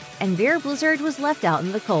through, and Beer Blizzard was left out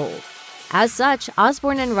in the cold. As such,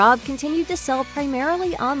 Osborne and Rob continued to sell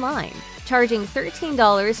primarily online, charging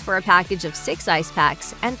 $13 for a package of 6 ice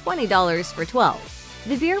packs and $20 for 12.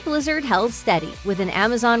 The Beer Blizzard held steady with an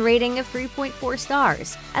Amazon rating of 3.4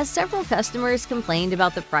 stars, as several customers complained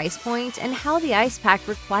about the price point and how the ice pack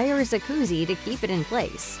requires a koozie to keep it in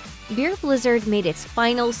place. Beer Blizzard made its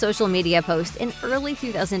final social media post in early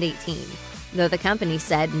 2018, though the company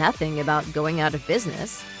said nothing about going out of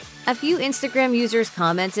business. A few Instagram users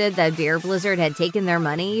commented that Beer Blizzard had taken their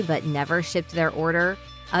money but never shipped their order.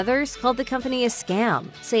 Others called the company a scam,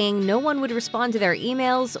 saying no one would respond to their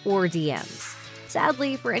emails or DMs.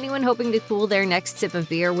 Sadly, for anyone hoping to cool their next sip of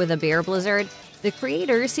beer with a Beer Blizzard, the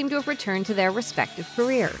creators seem to have returned to their respective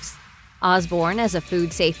careers. Osborne as a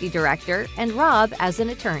food safety director and Rob as an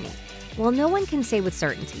attorney. While no one can say with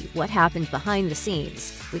certainty what happened behind the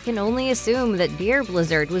scenes, we can only assume that Beer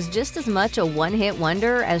Blizzard was just as much a one-hit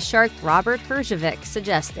wonder as Shark Robert Herjavec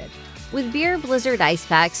suggested. With Beer Blizzard ice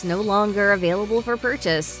packs no longer available for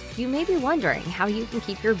purchase, you may be wondering how you can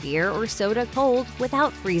keep your beer or soda cold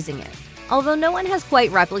without freezing it. Although no one has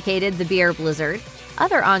quite replicated the Beer Blizzard,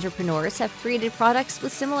 other entrepreneurs have created products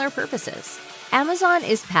with similar purposes. Amazon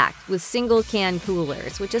is packed with single-can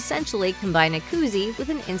coolers, which essentially combine a koozie with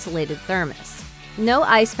an insulated thermos. No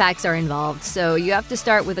ice packs are involved, so you have to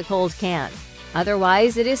start with a cold can.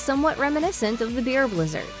 Otherwise, it is somewhat reminiscent of the Beer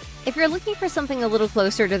Blizzard. If you're looking for something a little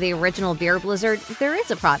closer to the original Beer Blizzard, there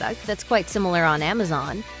is a product that's quite similar on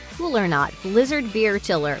Amazon. Cool or not, Blizzard Beer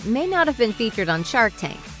Chiller may not have been featured on Shark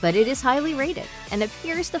Tank, but it is highly rated and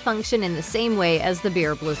appears to function in the same way as the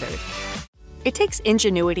Beer Blizzard. It takes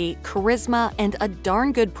ingenuity, charisma, and a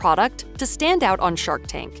darn good product to stand out on Shark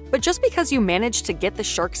Tank. But just because you manage to get the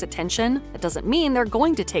sharks' attention, that doesn't mean they're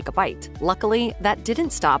going to take a bite. Luckily, that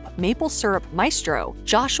didn't stop maple syrup maestro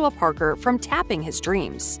Joshua Parker from tapping his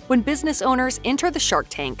dreams. When business owners enter the Shark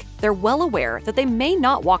Tank, they're well aware that they may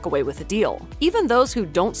not walk away with a deal. Even those who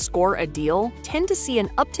don't score a deal tend to see an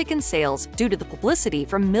uptick in sales due to the publicity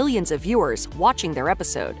from millions of viewers watching their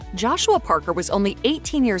episode. Joshua Parker was only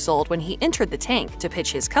 18 years old when he entered the tank to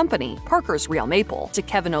pitch his company, Parker's Real Maple, to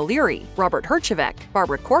Kevin O'Leary, Robert Herjavec,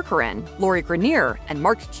 Barbara Corcoran, Lori Grenier, and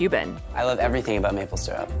Mark Cuban. I love everything about maple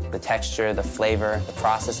syrup. The texture, the flavor, the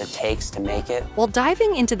process it takes to make it. While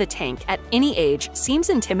diving into the tank at any age seems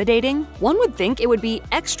intimidating, one would think it would be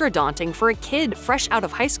extra daunting for a kid fresh out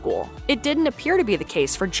of high school. It didn't appear to be the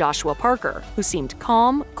case for Joshua Parker, who seemed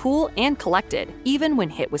calm, cool, and collected, even when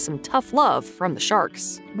hit with some tough love from the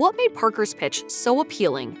Sharks. What made Parker's pitch so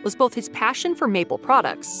appealing was both his passion for maple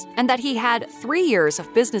products and that he had 3 years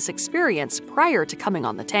of business experience prior to coming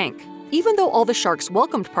on the tank. Even though all the Sharks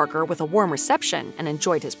welcomed Parker with a warm reception and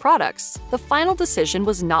enjoyed his products, the final decision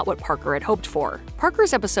was not what Parker had hoped for.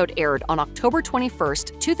 Parker's episode aired on October 21,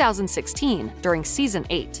 2016, during Season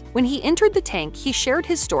 8. When he entered the tank, he shared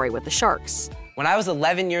his story with the Sharks. When I was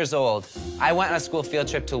 11 years old, I went on a school field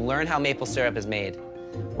trip to learn how maple syrup is made.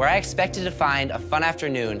 Where I expected to find a fun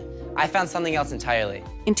afternoon, I found something else entirely.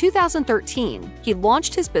 In 2013, he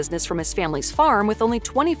launched his business from his family's farm with only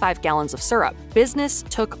 25 gallons of syrup. Business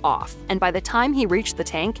took off, and by the time he reached the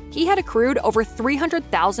tank, he had accrued over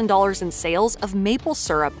 $300,000 in sales of maple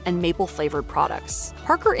syrup and maple-flavored products.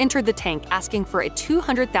 Parker entered the tank asking for a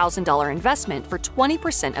 $200,000 investment for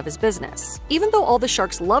 20% of his business. Even though all the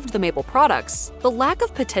sharks loved the maple products, the lack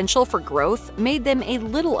of potential for growth made them a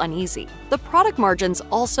little uneasy. The product margins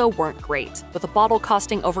also weren't great, with a bottle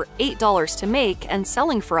costing over $8 to make and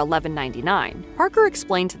selling for $11.99. Parker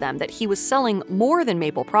explained to them that he was selling more than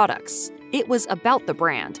maple products. It was about the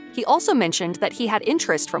brand. He also mentioned that he had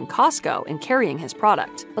interest from Costco in carrying his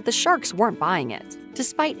product, but the sharks weren't buying it.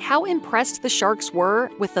 Despite how impressed the sharks were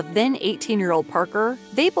with the then 18-year-old Parker,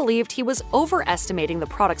 they believed he was overestimating the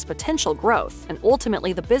product's potential growth, and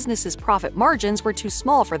ultimately the business's profit margins were too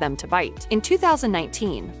small for them to bite. In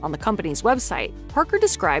 2019, on the company's website, Parker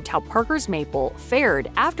described how Parker's Maple fared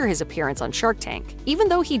after his appearance on Shark Tank. Even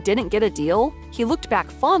though he didn't get a deal, he looked back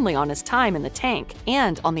fondly on his time in the tank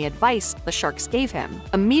and on the advice the sharks gave him.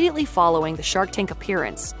 Immediately following the Shark Tank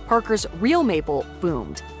appearance, Parker's Real Maple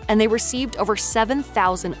boomed, and they received over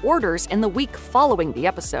 7,000 orders in the week following the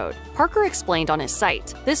episode. Parker explained on his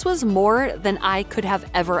site, "This was more than I could have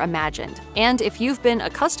ever imagined. And if you've been a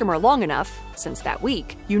customer long enough, since that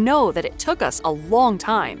week, you know that it took us a long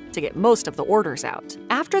time to get most of the orders out."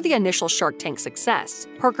 After the initial Shark Tank success,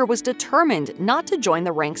 Parker was determined not to join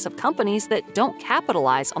the ranks of companies that don't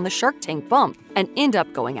capitalize on the Shark Tank bump and end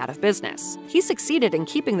up going out of business. He succeeded in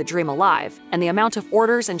keeping the dream alive, and the amount of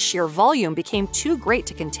orders and sheer volume became too great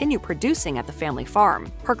to continue producing at the family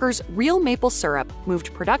farm. Parker's Real Maple Syrup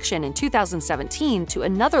moved production in 2017 to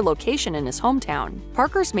another location in his hometown.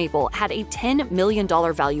 Parker's Maple had a $10 million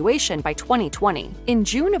valuation by 2020. In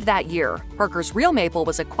June of that year, Parker's Real Maple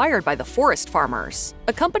was acquired by the Forest Farmers,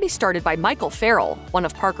 a company started by Michael Farrell, one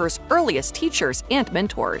of Parker's earliest teachers and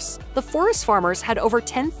mentors. The Forest Farmers had over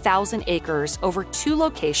 10,000 acres over 2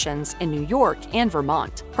 locations in New York and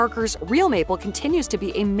Vermont. Parker's Real Maple continues to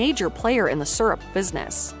be a major player in the syrup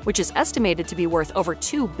business, which is estimated to be worth over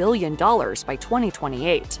 $2 billion by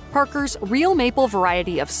 2028. Parker's Real Maple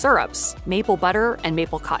variety of syrups, maple butter, and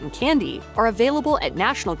maple cotton candy are available at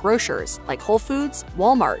national grocers like Whole Foods,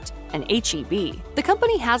 Walmart, and H-E-B. The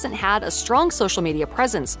company hasn't had a strong social media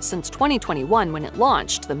presence since 2021 when it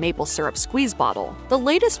launched the maple syrup squeeze bottle. The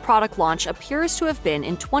latest product launch appears to have been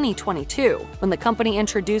in 2022, when the company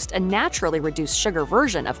introduced a naturally reduced sugar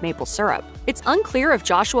version of maple syrup. It's unclear if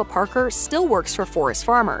Joshua Parker still works for Forest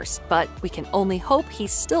Farmers, but we can only hope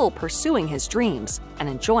he's still pursuing his dreams and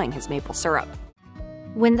enjoying his maple syrup.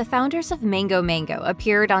 When the founders of Mango Mango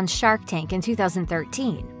appeared on Shark Tank in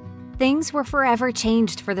 2013, things were forever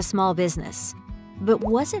changed for the small business. But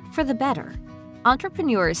was it for the better?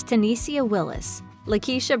 Entrepreneurs Tanisha Willis,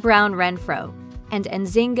 Lakeisha Brown Renfro, and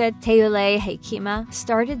Nzinga Teule Hekima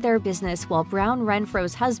started their business while Brown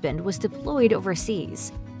Renfro's husband was deployed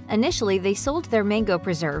overseas. Initially, they sold their mango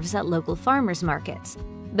preserves at local farmers markets.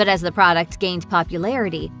 But as the product gained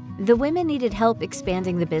popularity, the women needed help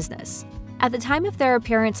expanding the business. At the time of their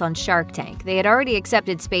appearance on Shark Tank, they had already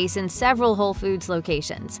accepted space in several Whole Foods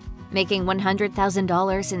locations, making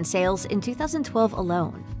 $100,000 in sales in 2012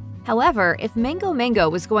 alone. However, if Mango Mango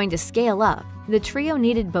was going to scale up, the trio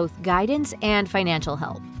needed both guidance and financial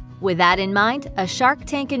help. With that in mind, a Shark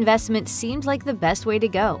Tank investment seemed like the best way to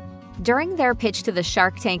go. During their pitch to the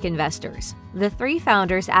Shark Tank investors, the 3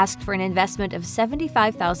 founders asked for an investment of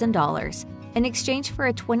 $75,000 in exchange for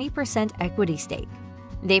a 20% equity stake.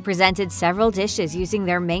 They presented several dishes using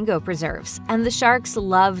their mango preserves, and the sharks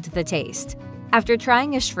loved the taste. After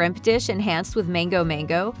trying a shrimp dish enhanced with Mango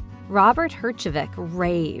Mango, Robert Herjavec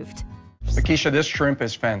raved. Lakeisha, this shrimp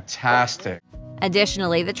is fantastic.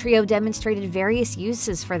 Additionally, the trio demonstrated various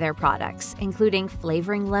uses for their products, including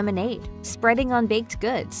flavoring lemonade, spreading on baked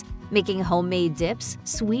goods, making homemade dips,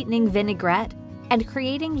 sweetening vinaigrette, and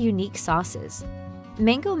creating unique sauces.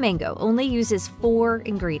 Mango Mango only uses 4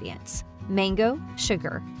 ingredients: mango,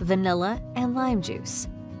 sugar, vanilla, and lime juice.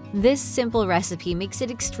 This simple recipe makes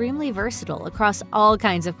it extremely versatile across all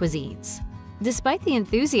kinds of cuisines. Despite the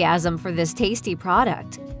enthusiasm for this tasty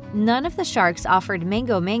product, none of the sharks offered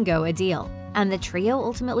Mango Mango a deal, and the trio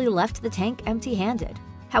ultimately left the tank empty-handed.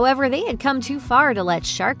 However, they had come too far to let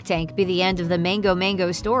Shark Tank be the end of the Mango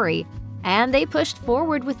Mango story, and they pushed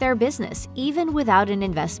forward with their business, even without an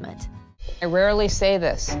investment. I rarely say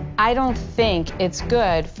this. I don't think it's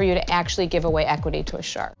good for you to actually give away equity to a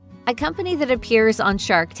shark. A company that appears on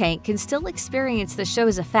Shark Tank can still experience the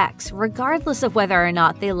show's effects regardless of whether or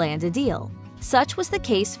not they land a deal. Such was the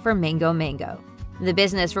case for Mango Mango. The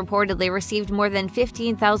business reportedly received more than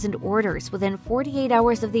 15,000 orders within 48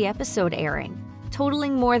 hours of the episode airing.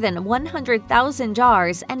 totaling more than 100,000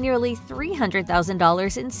 jars and nearly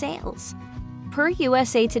 $300,000 in sales. Per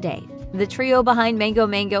USA Today, the trio behind Mango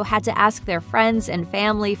Mango had to ask their friends and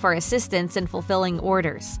family for assistance in fulfilling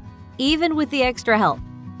orders. Even with the extra help,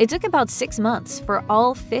 it took about 6 months for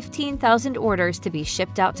all 15,000 orders to be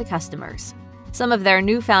shipped out to customers. Some of their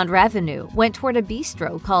newfound revenue went toward a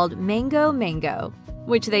bistro called Mango Mango,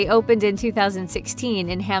 which they opened in 2016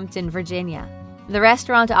 in Hampton, Virginia. The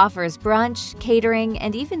restaurant offers brunch, catering,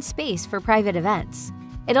 and even space for private events.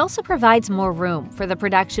 It also provides more room for the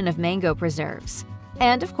production of mango preserves.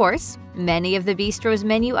 And of course, many of the bistro's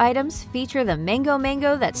menu items feature the Mango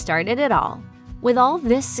Mango that started it all. With all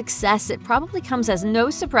this success, it probably comes as no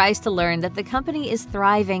surprise to learn that the company is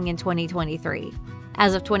thriving in 2023.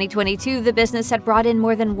 As of 2022, the business had brought in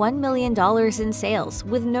more than $1 million in sales,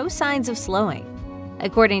 with no signs of slowing.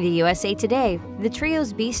 According to USA Today, the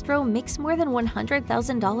trio's bistro makes more than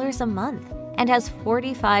 $100,000 a month and has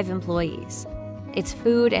 45 employees. Its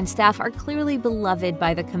food and staff are clearly beloved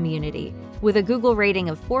by the community, with a Google rating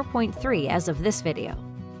of 4.3 as of this video.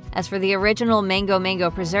 As for the original Mango Mango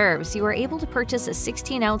preserves, you are able to purchase a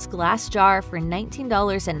 16-ounce glass jar for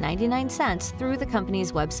 $19.99 through the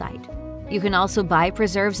company's website. You can also buy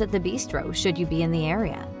preserves at the bistro should you be in the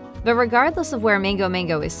area. But regardless of where Mango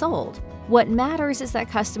Mango is sold, what matters is that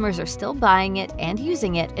customers are still buying it and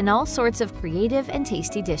using it in all sorts of creative and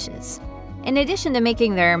tasty dishes. In addition to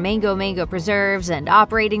making their Mango Mango preserves and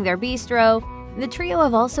operating their bistro, the trio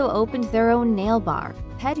have also opened their own nail bar,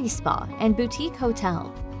 pedi spa, and boutique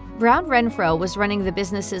hotel. Brown Renfro was running the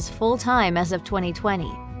businesses full-time as of 2020.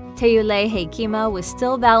 Teule Heikima was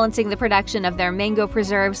still balancing the production of their mango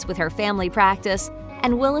preserves with her family practice,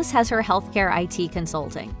 and Willis has her healthcare IT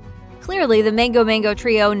consulting. Clearly, the Mango Mango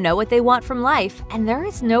trio know what they want from life, and there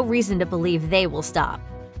is no reason to believe they will stop.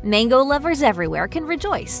 Mango lovers everywhere can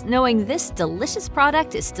rejoice knowing this delicious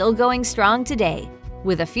product is still going strong today,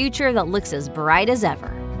 with a future that looks as bright as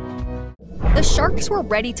ever. The sharks were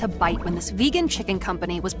ready to bite when this vegan chicken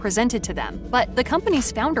company was presented to them, but the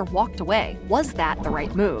company's founder walked away. Was that the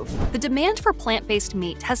right move? The demand for plant-based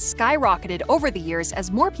meat has skyrocketed over the years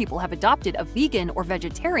as more people have adopted a vegan or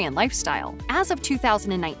vegetarian lifestyle. As of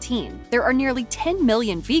 2019, there are nearly 10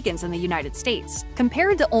 million vegans in the United States,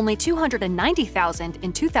 compared to only 290,000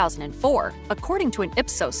 in 2004, according to an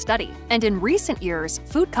Ipsos study. And in recent years,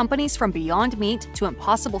 food companies from Beyond Meat to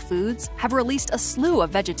Impossible Foods have released a slew of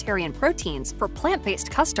vegetarian proteins for plant-based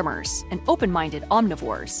customers and open-minded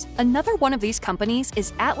omnivores. Another one of these companies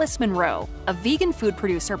is Atlas Monroe, a vegan food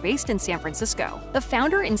producer based in San Francisco. The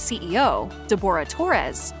founder and CEO, Deborah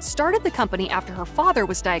Torres, started the company after her father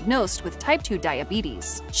was diagnosed with type 2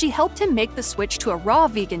 diabetes. She helped him make the switch to a raw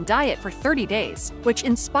vegan diet for 30 days, which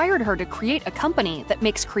inspired her to create a company that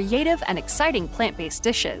makes creative and exciting plant-based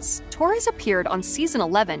dishes. Torres appeared on Season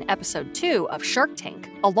 11, Episode 2 of Shark Tank,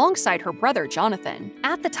 alongside her brother Jonathan.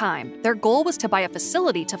 At the time, their goal was to buy a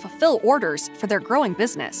facility to fulfill orders for their growing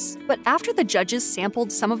business. But after the judges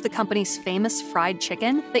sampled some of the company's famous fried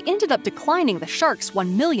chicken, they ended up declining the shark's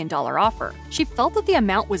 $1 million offer. She felt that the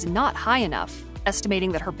amount was not high enough,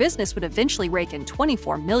 estimating that her business would eventually rake in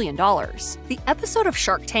 $24 million. The episode of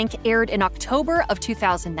Shark Tank aired in October of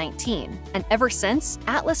 2019, and ever since,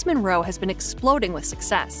 Atlas Monroe has been exploding with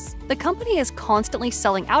success. The company is constantly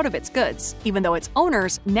selling out of its goods, even though its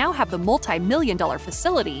owners now have the multi-million-dollar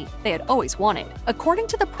facility they had always wanted. According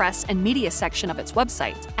to the press and media section of its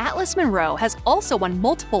website, Atlas Monroe has also won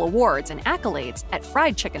multiple awards and accolades at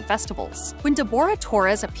fried chicken festivals. When Deborah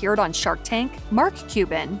Torres appeared on Shark Tank, Mark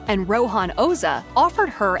Cuban and Rohan Oza offered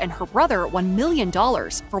her and her brother $1 million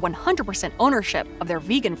for 100% ownership of their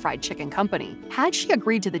vegan fried chicken company. Had she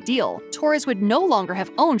agreed to the deal, Torres would no longer have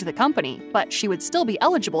owned the company, but she would still be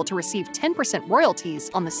eligible to receive 10% royalties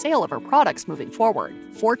on the sale of her products moving forward.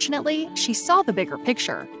 Fortunately, she saw the bigger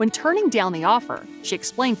picture. When turning down the offer, she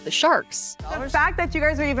explained to the sharks, "The fact that you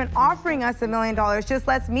guys are even offering us $1 million just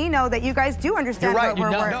lets me know that you guys do understand what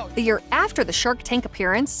we're worth." The year after the Shark Tank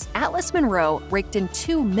appearance, Atlas Monroe raked in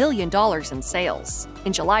 $2 million in sales.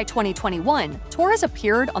 In July 2021, Torres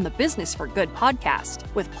appeared on the Business for Good podcast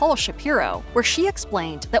with Paul Shapiro, where she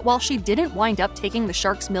explained that while she didn't wind up taking the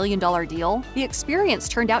Shark's $1 million deal, the experience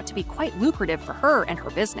turned out to be quite lucrative for her and her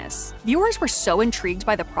business. Viewers were so intrigued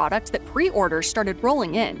by the product that pre-orders started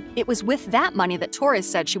rolling in. It was with that money that Torres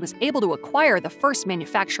said she was able to acquire the first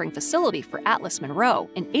manufacturing facility for Atlas Monroe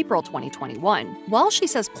in April 2021. While she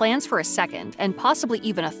says plans for a second and possibly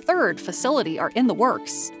even a third facility are in the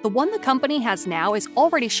works, the one the company has now is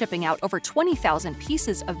already shipping out over 20,000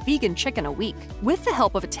 pieces of vegan chicken a week. With the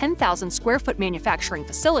help of a 10,000 square foot manufacturing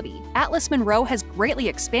facility, Atlas Monroe has greatly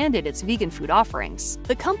expanded its vegan food offerings.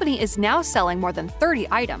 The company is now selling more than 30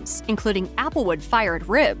 items, including applewood-fired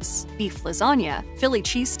ribs, beef lasagna, Philly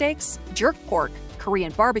cheesesteaks, jerk pork,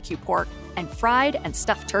 Korean barbecue pork, and fried and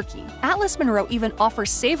stuffed turkey. Atlas Monroe even offers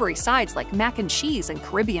savory sides like mac and cheese and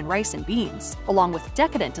Caribbean rice and beans, along with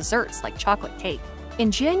decadent desserts like chocolate cake. In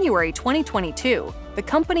January 2022, the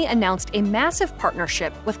company announced a massive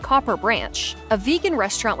partnership with Copper Branch, a vegan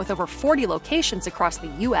restaurant with over 40 locations across the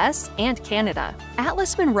US and Canada.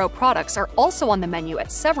 Atlas Monroe products are also on the menu at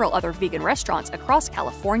several other vegan restaurants across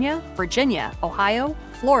California, Virginia, Ohio,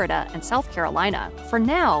 Florida, and South Carolina. For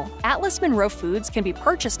now, Atlas Monroe foods can be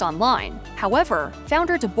purchased online. However,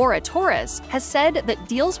 founder Deborah Torres has said that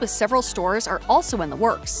deals with several stores are also in the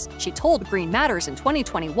works. She told Green Matters in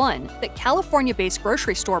 2021 that California-based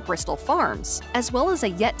grocery store Bristol Farms, as well as a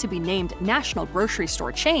yet-to-be-named national grocery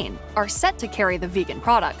store chain, are set to carry the vegan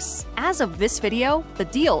products. As of this video, the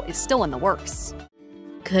deal is still in the works.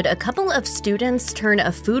 Could a couple of students turn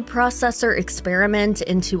a food processor experiment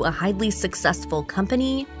into a highly successful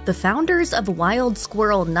company? The founders of Wild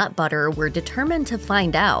Squirrel Nut Butter were determined to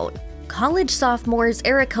find out. College sophomores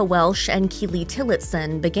Erica Welsh and Keely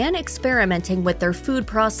Tillotson began experimenting with their food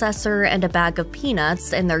processor and a bag of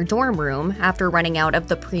peanuts in their dorm room after running out of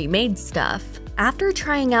the pre-made stuff. After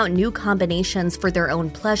trying out new combinations for their own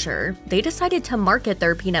pleasure, they decided to market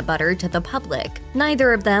their peanut butter to the public.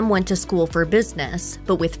 Neither of them went to school for business,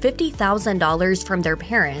 but with $50,000 from their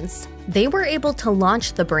parents, they were able to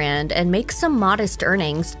launch the brand and make some modest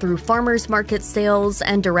earnings through farmers market sales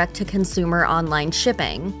and direct-to-consumer online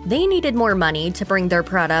shipping. They needed more money to bring their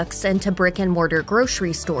products into brick-and-mortar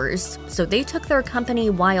grocery stores, so they took their company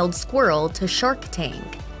Wild Squirrel to Shark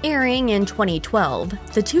Tank. Airing in 2012,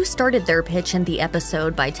 the two started their pitch in the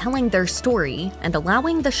episode by telling their story and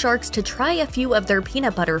allowing the sharks to try a few of their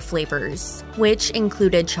peanut butter flavors, which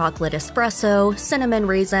included chocolate espresso, cinnamon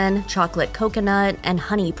raisin, chocolate coconut, and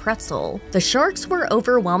honey pretzel. The sharks were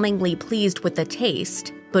overwhelmingly pleased with the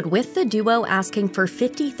taste, but with the duo asking for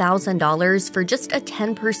 $50,000 for just a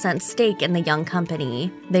 10% stake in the young company,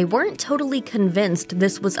 they weren't totally convinced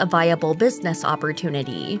this was a viable business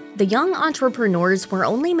opportunity. The young entrepreneurs were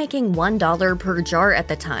only making $1 per jar at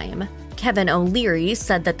the time. Kevin O'Leary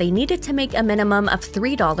said that they needed to make a minimum of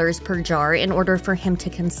 $3 per jar in order for him to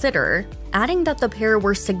consider, adding that the pair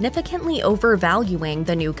were significantly overvaluing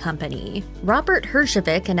the new company. Robert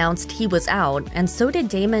Herjavec announced he was out, and so did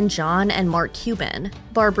Damon John and Mark Cuban.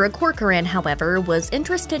 Barbara Corcoran, however, was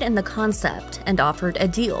interested in the concept and offered a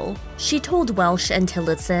deal. She told Welsh and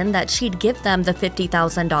Tillotson that she'd give them the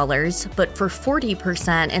 $50,000, but for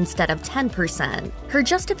 40% instead of 10%. Her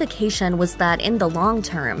justification was that in the long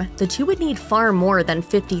term, the two would need far more than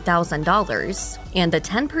 $50,000, and the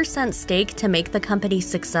 10% stake to make the company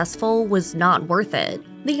successful was not worth it.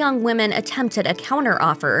 The young women attempted a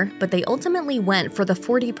counteroffer, but they ultimately went for the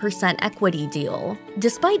 40% equity deal.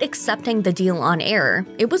 Despite accepting the deal on air,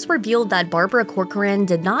 it was revealed that Barbara Corcoran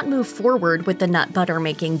did not move forward with the nut butter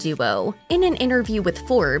making duo. In an interview with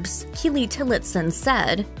Forbes, Keely Tillotson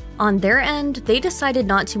said, "On their end, they decided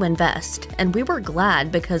not to invest, and we were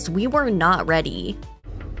glad because we were not ready."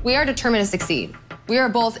 We are determined to succeed. We are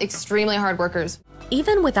both extremely hard workers.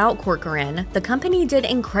 Even without Corcoran, the company did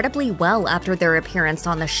incredibly well after their appearance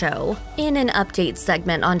on the show. In an update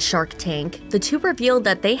segment on Shark Tank, the two revealed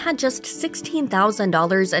that they had just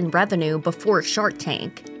 $16,000 in revenue before Shark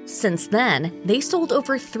Tank. Since then, they sold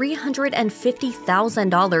over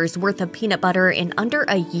 $350,000 worth of peanut butter in under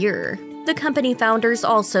a year. The company founders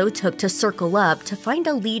also took to Circle Up to find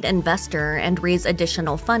a lead investor and raise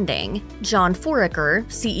additional funding. John Foraker,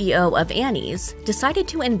 CEO of Annie's, decided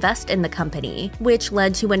to invest in the company, which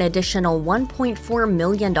led to an additional $1.4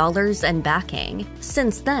 million in backing.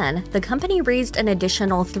 Since then, the company raised an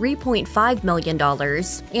additional $3.5 million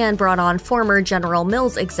and brought on former General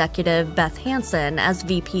Mills executive Beth Hansen as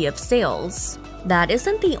VP of Sales. That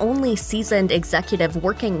isn't the only seasoned executive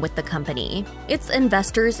working with the company. Its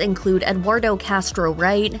investors include Eduardo Castro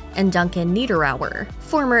Wright and Duncan Niederauer,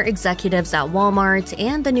 former executives at Walmart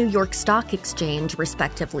and the New York Stock Exchange,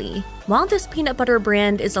 respectively. While this peanut butter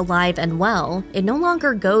brand is alive and well, it no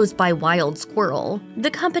longer goes by Wild Squirrel. The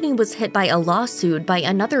company was hit by a lawsuit by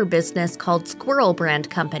another business called Squirrel Brand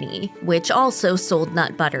Company, which also sold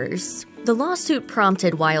nut butters. The lawsuit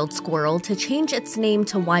prompted Wild Squirrel to change its name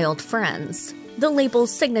to Wild Friends. The label's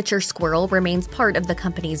signature squirrel remains part of the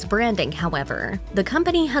company's branding, however. The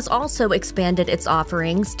company has also expanded its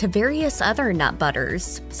offerings to various other nut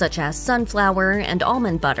butters, such as sunflower and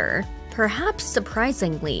almond butter. Perhaps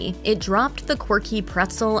surprisingly, it dropped the quirky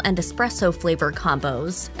pretzel and espresso flavor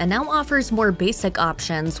combos and now offers more basic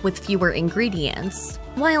options with fewer ingredients.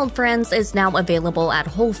 Wild Friends is now available at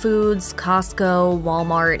Whole Foods, Costco,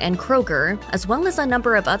 Walmart, and Kroger, as well as a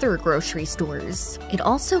number of other grocery stores. It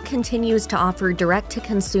also continues to offer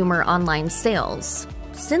direct-to-consumer online sales.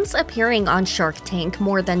 Since appearing on Shark Tank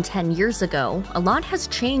more than 10 years ago, a lot has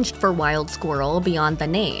changed for Wild Squirrel beyond the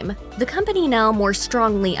name. The company now more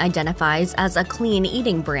strongly identifies as a clean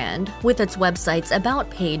eating brand, with its website's About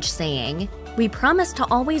page saying, "We promise to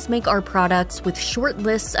always make our products with short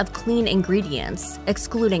lists of clean ingredients,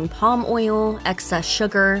 excluding palm oil, excess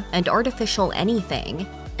sugar, and artificial anything."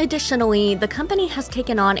 Additionally, the company has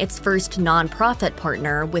taken on its first nonprofit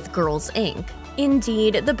partner with Girls Inc.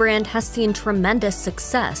 Indeed, the brand has seen tremendous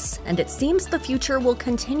success, and it seems the future will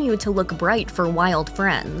continue to look bright for Wild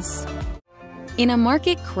Friends. In a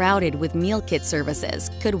market crowded with meal kit services,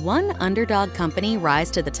 could one underdog company rise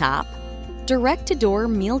to the top? Direct-to-door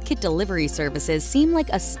meal kit delivery services seem like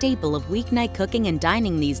a staple of weeknight cooking and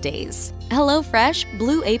dining these days. HelloFresh,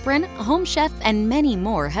 Blue Apron, Home Chef, and many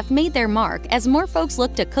more have made their mark as more folks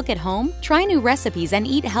look to cook at home, try new recipes, and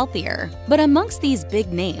eat healthier. But amongst these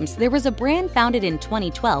big names, there was a brand founded in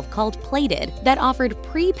 2012 called Plated that offered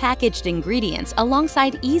pre-packaged ingredients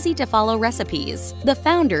alongside easy-to-follow recipes. The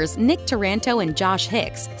founders, Nick Taranto and Josh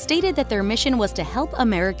Hicks, stated that their mission was to help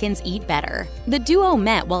Americans eat better. The duo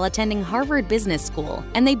met while attending Harvard Business School,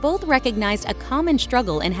 and they both recognized a common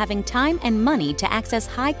struggle in having time and money to access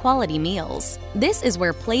high-quality meals. This is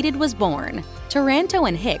where Plated was born. Taranto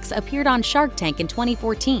and Hicks appeared on Shark Tank in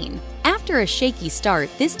 2014. After a shaky start,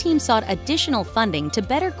 this team sought additional funding to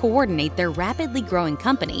better coordinate their rapidly growing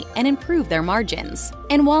company and improve their margins.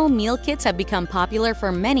 And while meal kits have become popular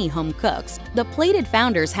for many home cooks, the Plated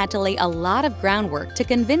founders had to lay a lot of groundwork to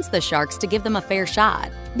convince the Sharks to give them a fair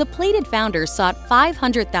shot. The Plated founders sought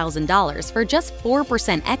 $500,000 for just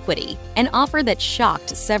 4% equity, an offer that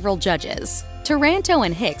shocked several judges. Taranto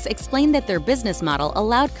and Hicks explained that their business model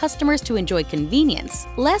allowed customers to enjoy convenience,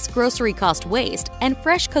 less grocery cost waste, and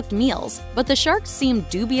fresh cooked meals, but the Sharks seemed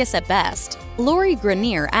dubious at best. Lori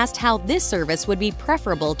Grenier asked how this service would be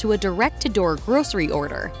preferable to a direct-to-door grocery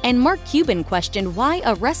order, and Mark Cuban questioned why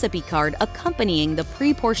a recipe card accompanying the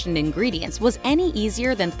pre-portioned ingredients was any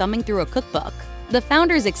easier than thumbing through a cookbook. The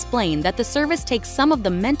founders explained that the service takes some of the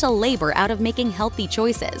mental labor out of making healthy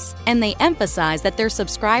choices, and they emphasized that their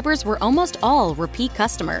subscribers were almost all repeat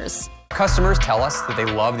customers. Customers tell us that they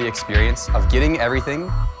love the experience of getting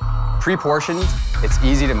everything pre-portioned, it's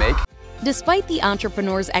easy to make. Despite the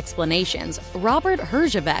entrepreneur's explanations, Robert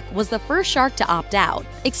Herjavec was the first shark to opt out,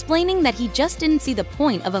 explaining that he just didn't see the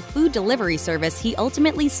point of a food delivery service he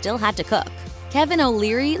ultimately still had to cook. Kevin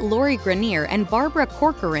O'Leary, Lori Grenier, and Barbara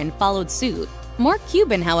Corcoran followed suit. Mark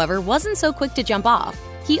Cuban, however, wasn't so quick to jump off.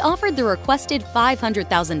 He offered the requested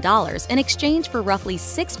 $500,000 in exchange for roughly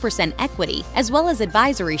 6% equity, as well as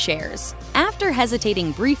advisory shares. After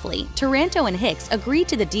hesitating briefly, Taranto and Hicks agreed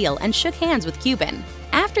to the deal and shook hands with Cuban.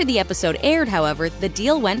 After the episode aired, however, the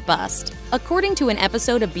deal went bust. According to an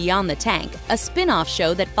episode of Beyond the Tank, a spin-off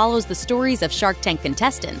show that follows the stories of Shark Tank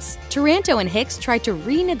contestants, Taranto and Hicks tried to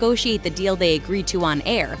renegotiate the deal they agreed to on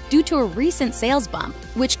air due to a recent sales bump,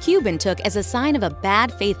 which Cuban took as a sign of a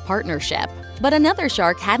bad faith partnership. But another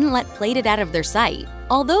shark hadn't let Plated out of their sight.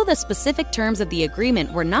 Although the specific terms of the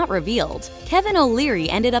agreement were not revealed, Kevin O'Leary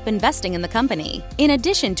ended up investing in the company. In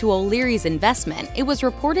addition to O'Leary's investment, it was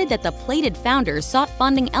reported that the Plated founders sought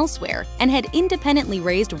funding elsewhere and had independently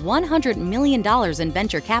raised $100 million in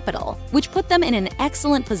venture capital, which put them in an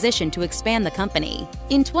excellent position to expand the company.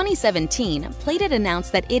 In 2017, Plated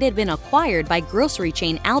announced that it had been acquired by grocery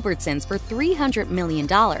chain Albertsons for $300 million,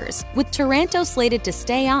 with Taranto slated to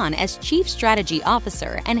stay on as Chief Strategy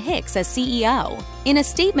Officer and Hicks as CEO. In a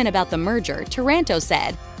statement about the merger, Taranto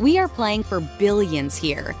said, "We are playing for billions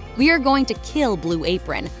here. We are going to kill Blue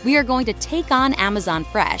Apron. We are going to take on Amazon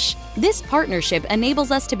Fresh. This partnership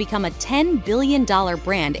enables us to become a $10 billion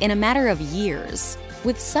brand in a matter of years."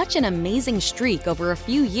 With such an amazing streak over a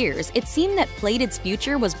few years, it seemed that Plated's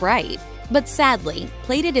future was bright. But sadly,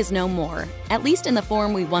 Plated is no more, at least in the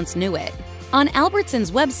form we once knew it. On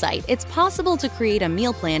Albertsons' website, it's possible to create a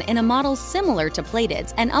meal plan in a model similar to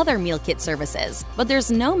Plated's and other meal kit services, but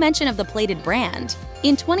there's no mention of the Plated brand.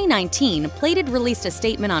 In 2019, Plated released a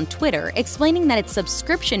statement on Twitter explaining that its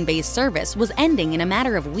subscription-based service was ending in a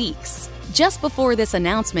matter of weeks. Just before this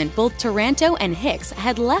announcement, both Taranto and Hicks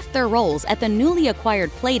had left their roles at the newly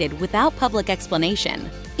acquired Plated without public explanation.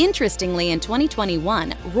 Interestingly, in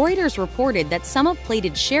 2021, Reuters reported that some of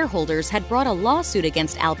Plated's shareholders had brought a lawsuit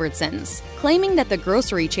against Albertsons, claiming that the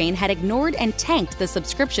grocery chain had ignored and tanked the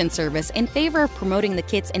subscription service in favor of promoting the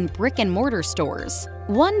kits in brick-and-mortar stores.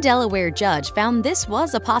 One Delaware judge found this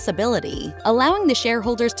was a possibility, allowing the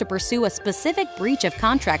shareholders to pursue a specific breach of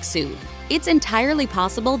contract suit. It's entirely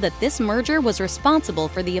possible that this merger was responsible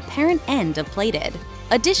for the apparent end of Plated.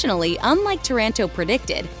 Additionally, unlike Taranto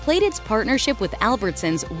predicted, Plated's partnership with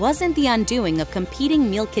Albertsons wasn't the undoing of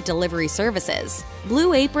competing meal kit delivery services.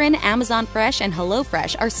 Blue Apron, Amazon Fresh, and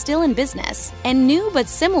HelloFresh are still in business, and new but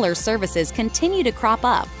similar services continue to crop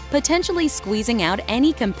up, potentially squeezing out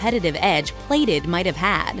any competitive edge Plated might have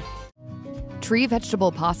had. Tree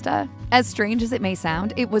vegetable pasta? As strange as it may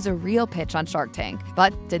sound, it was a real pitch on Shark Tank.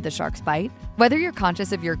 But did the sharks bite? Whether you're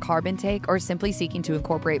conscious of your carb intake or simply seeking to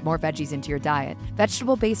incorporate more veggies into your diet,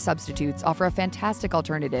 vegetable-based substitutes offer a fantastic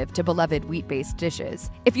alternative to beloved wheat-based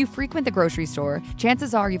dishes. If you frequent the grocery store,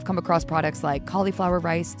 chances are you've come across products like cauliflower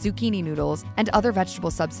rice, zucchini noodles, and other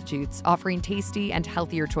vegetable substitutes offering tasty and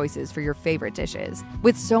healthier choices for your favorite dishes.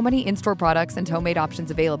 With so many in-store products and homemade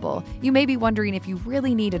options available, you may be wondering if you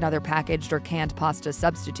really need another packaged or canned pasta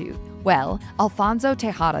substitute. Well, Alfonso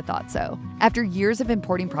Tejada thought so. After years of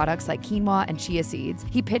importing products like quinoa and chia seeds,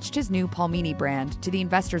 he pitched his new Palmini brand to the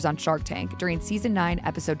investors on Shark Tank during Season 9,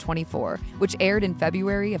 Episode 24, which aired in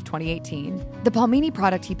February of 2018. The Palmini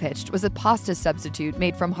product he pitched was a pasta substitute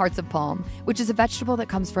made from hearts of palm, which is a vegetable that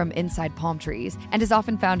comes from inside palm trees and is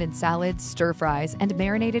often found in salads, stir-fries, and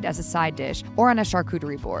marinated as a side dish or on a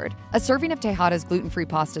charcuterie board. A serving of Tejada's gluten-free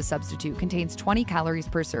pasta substitute contains 20 calories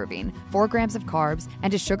per serving, 4 grams of carbs,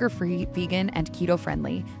 and is sugar-free, vegan, and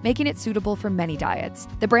keto-friendly, making it suitable for many diets.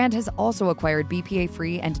 The brand has also acquired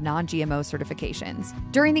BPA-free and non-GMO certifications.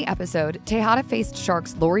 During the episode, Tejada faced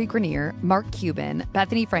sharks Lori Grenier, Mark Cuban,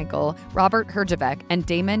 Bethany Frankel, Robert Herjavec, and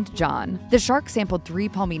Damon John. The shark sampled 3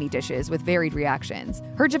 Palmini dishes with varied reactions.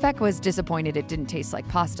 Herjavec was disappointed it didn't taste like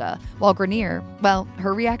pasta, while Grenier, well,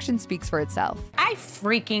 her reaction speaks for itself. I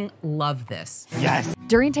freaking love this. Yes!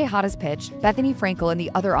 During Tejada's pitch, Bethany Frankel and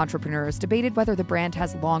the other entrepreneurs debated whether the brand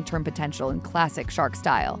has long-term potential in classic shark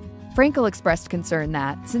style. Frankel expressed concern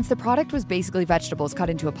that, since the product was basically vegetables cut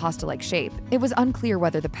into a pasta-like shape, it was unclear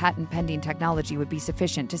whether the patent-pending technology would be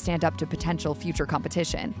sufficient to stand up to potential future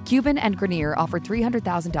competition. Cuban and Grenier offered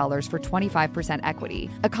 $300,000 for 25% equity,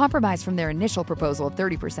 a compromise from their initial proposal of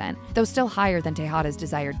 30%, though still higher than Tejada's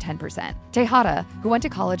desired 10%. Tejada, who went to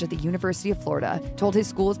college at the University of Florida, told his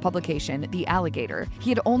school's publication, The Alligator, he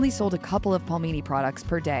had only sold a couple of Palmini products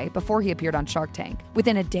per day before he appeared on Shark Tank.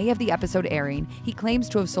 Within a day of the episode airing, he claims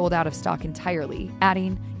to have sold out of stock entirely,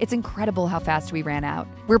 adding, "It's incredible how fast we ran out.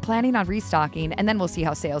 We're planning on restocking, and then we'll see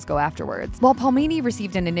how sales go afterwards." While Palmini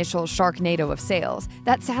received an initial Sharknado of sales,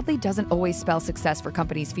 that sadly doesn't always spell success for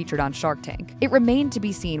companies featured on Shark Tank. It remained to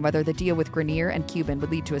be seen whether the deal with Grenier and Cuban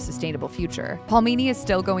would lead to a sustainable future. Palmini is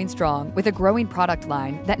still going strong, with a growing product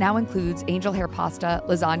line that now includes angel hair pasta,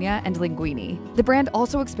 lasagna, and linguine. The brand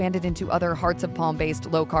also expanded into other hearts of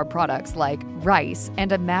palm-based low-carb products like rice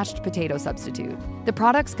and a mashed potato substitute. The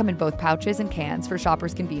products come in both pouches and cans for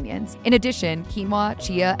shoppers' convenience. In addition, quinoa,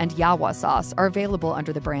 chia, and yawa sauce are available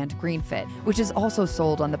under the brand GreenFit, which is also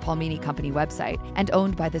sold on the Palmini Company website and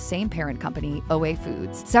owned by the same parent company, OA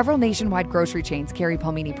Foods. Several nationwide grocery chains carry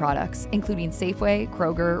Palmini products, including Safeway,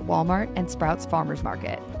 Kroger, Walmart, and Sprouts Farmers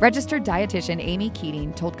Market. Registered dietitian Amy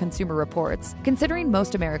Keating told Consumer Reports, "Considering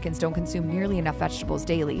most Americans don't consume nearly enough vegetables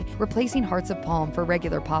daily, replacing hearts of palm for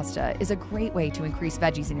regular pasta is a great way to increase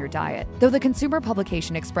veggies in your diet." Though the consumer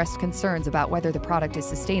publication expressed concerns about whether the product is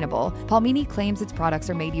sustainable, Palmini claims its products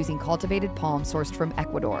are made using cultivated palm sourced from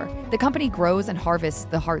Ecuador. The company grows and harvests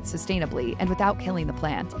the heart sustainably and without killing the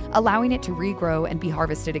plant, allowing it to regrow and be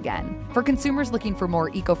harvested again. For consumers looking for more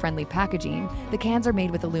eco-friendly packaging, the cans are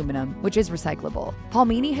made with aluminum, which is recyclable.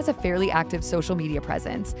 Palmini has a fairly active social media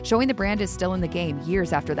presence, showing the brand is still in the game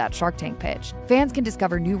years after that Shark Tank pitch. Fans can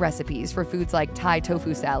discover new recipes for foods like Thai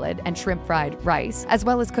tofu salad and shrimp fried rice, as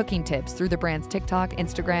well as cooking tips through the brand's TikTok,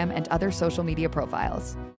 Instagram, and other social media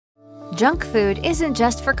profiles. Junk food isn't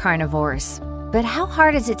just for carnivores, but how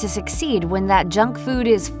hard is it to succeed when that junk food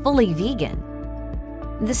is fully vegan?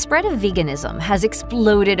 The spread of veganism has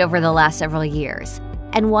exploded over the last several years,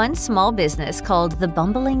 and one small business called the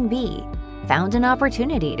Bumbling Bee found an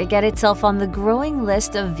opportunity to get itself on the growing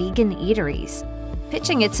list of vegan eateries,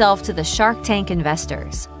 pitching itself to the Shark Tank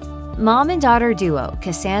investors. Mom and daughter duo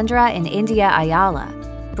Cassandra and India Ayala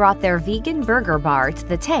brought their vegan burger bar to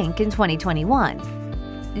the tank in 2021.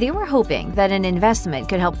 They were hoping that an investment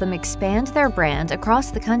could help them expand their brand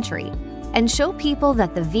across the country and show people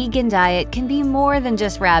that the vegan diet can be more than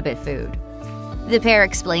just rabbit food. The pair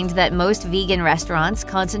explained that most vegan restaurants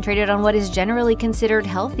concentrated on what is generally considered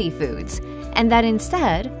healthy foods, and that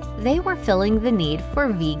instead, they were filling the need for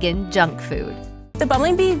vegan junk food. The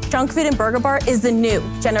Bumbling Bee junk food and burger bar is the new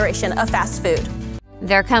generation of fast food.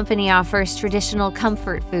 Their company offers traditional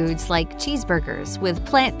comfort foods like cheeseburgers with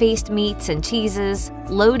plant-based meats and cheeses,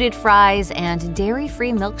 loaded fries, and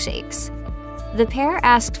dairy-free milkshakes. The pair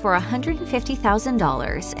asked for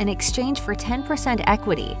 $150,000 in exchange for 10%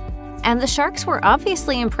 equity, and the sharks were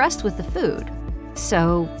obviously impressed with the food.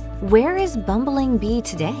 So, where is Bumbling Bee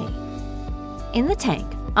today? In the tank,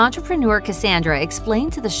 entrepreneur Cassandra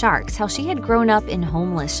explained to the sharks how she had grown up in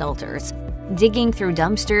homeless shelters, digging through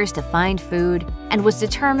dumpsters to find food, and was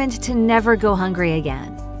determined to never go hungry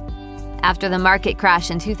again. After the market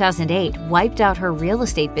crash in 2008 wiped out her real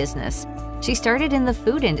estate business, she started in the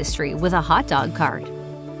food industry with a hot dog cart.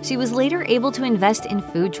 She was later able to invest in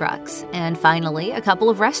food trucks, and finally a couple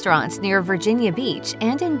of restaurants near Virginia Beach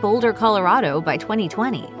and in Boulder, Colorado by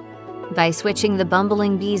 2020. By switching the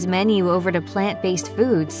Bumbling Bee's menu over to plant-based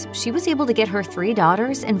foods, she was able to get her 3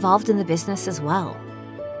 daughters involved in the business as well.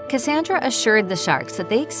 Cassandra assured the sharks that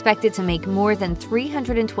they expected to make more than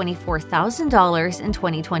 $324,000 in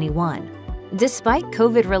 2021, despite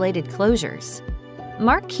COVID-related closures.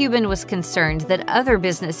 Mark Cuban was concerned that other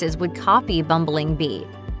businesses would copy Bumbling Bee,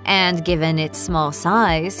 and given its small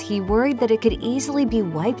size, he worried that it could easily be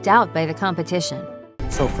wiped out by the competition.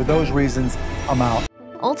 So for those reasons, I'm out.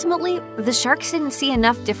 Ultimately, the sharks didn't see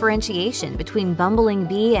enough differentiation between Bumbling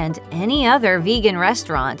Bee and any other vegan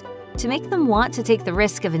restaurant to make them want to take the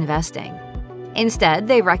risk of investing. Instead,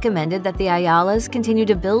 they recommended that the Ayalas continue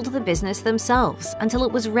to build the business themselves until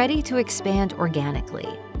it was ready to expand organically.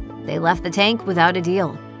 They left the tank without a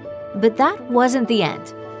deal. But that wasn't the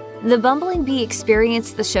end. The Bumbling Bee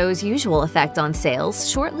experienced the show's usual effect on sales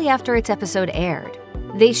shortly after its episode aired.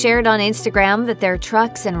 They shared on Instagram that their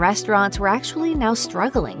trucks and restaurants were actually now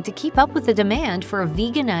struggling to keep up with the demand for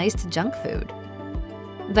veganized junk food.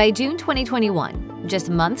 By June 2021, just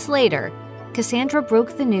months later, Cassandra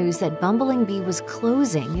broke the news that Bumbling Bee was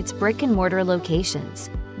closing its brick-and-mortar locations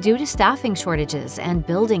due to staffing shortages and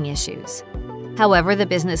building issues. However, the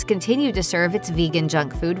business continued to serve its vegan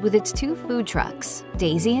junk food with its 2 food trucks,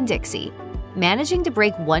 Daisy and Dixie, managing to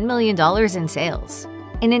break $1 million in sales.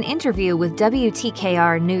 In an interview with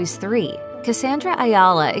WTKR News 3, Cassandra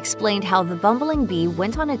Ayala explained how the Bumbling Bee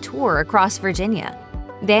went on a tour across Virginia,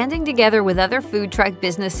 banding together with other food truck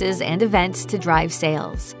businesses and events to drive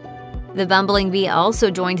sales. The Bumbling Bee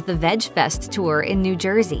also joined the Veg Fest tour in New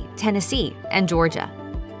Jersey, Tennessee, and Georgia.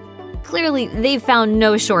 Clearly, they've found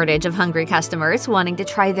no shortage of hungry customers wanting to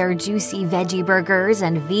try their juicy veggie burgers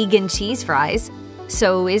and vegan cheese fries.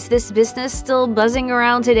 So is this business still buzzing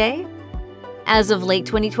around today? As of late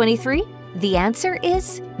 2023, the answer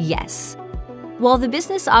is yes. While the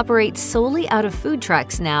business operates solely out of food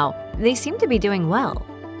trucks now, they seem to be doing well.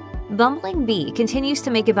 Bumbling Bee continues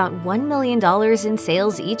to make about $1 million in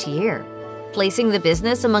sales each year, placing the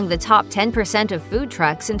business among the top 10% of food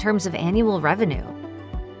trucks in terms of annual revenue.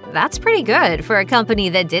 That's pretty good for a company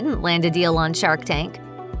that didn't land a deal on Shark Tank,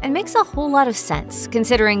 and makes a whole lot of sense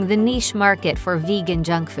considering the niche market for vegan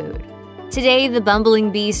junk food. Today, the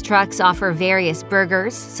Bumbling Bee's trucks offer various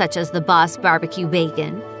burgers, such as the Boss Barbecue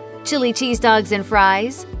Bacon, chili cheese dogs and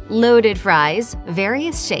fries, loaded fries,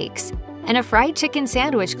 various shakes, and a fried chicken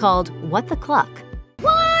sandwich called What the Cluck.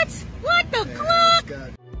 What? What the cluck?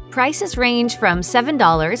 Prices range from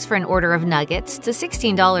 $7 for an order of nuggets to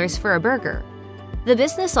 $16 for a burger. The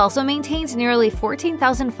business also maintains nearly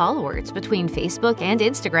 14,000 followers between Facebook and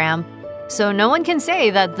Instagram, so no one can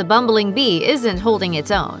say that the Bumbling Bee isn't holding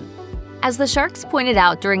its own. As the sharks pointed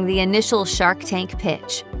out during the initial Shark Tank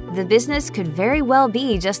pitch, the business could very well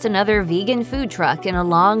be just another vegan food truck in a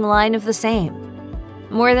long line of the same.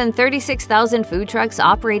 More than 36,000 food trucks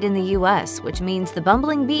operate in the US, which means the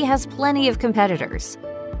Bumbling Bee has plenty of competitors.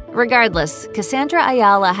 Regardless, Cassandra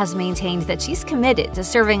Ayala has maintained that she's committed to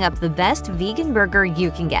serving up the best vegan burger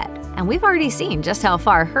you can get, and we've already seen just how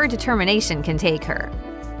far her determination can take her.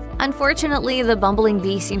 Unfortunately, the Bumbling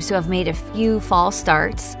Bee seems to have made a few false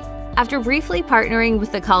starts. After briefly partnering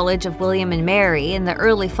with the College of William and Mary in the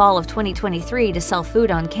early fall of 2023 to sell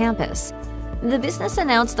food on campus, the business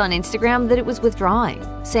announced on Instagram that it was withdrawing,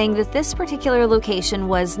 saying that this particular location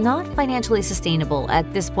was not financially sustainable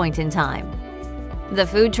at this point in time. The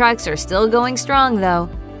food trucks are still going strong, though,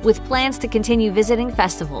 with plans to continue visiting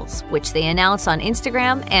festivals, which they announce on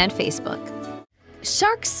Instagram and Facebook.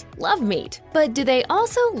 Sharks love meat, but do they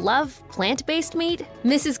also love plant-based meat?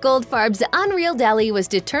 Mrs. Goldfarb's Unreal Deli was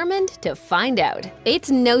determined to find out. It's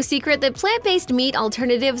no secret that plant-based meat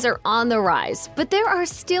alternatives are on the rise, but there are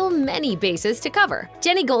still many bases to cover.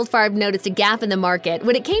 Jenny Goldfarb noticed a gap in the market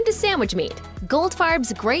when it came to sandwich meat.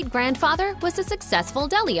 Goldfarb's great-grandfather was a successful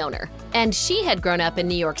deli owner, and she had grown up in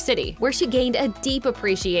New York City, where she gained a deep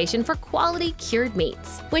appreciation for quality cured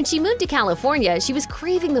meats. When she moved to California, she was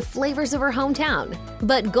craving the flavors of her hometown.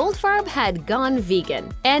 But Goldfarb had gone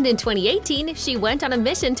vegan, and in 2018, she went on a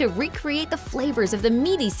mission to recreate the flavors of the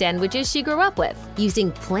meaty sandwiches she grew up with,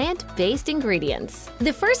 using plant-based ingredients.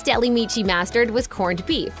 The first deli meat she mastered was corned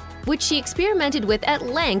beef, which she experimented with at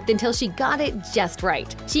length until she got it just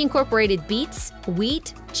right. She incorporated beets,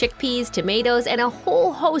 wheat, chickpeas, tomatoes, and a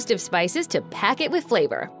whole host of spices to pack it with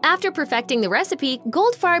flavor. After perfecting the recipe,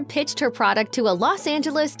 Goldfarb pitched her product to a Los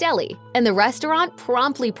Angeles deli, and the restaurant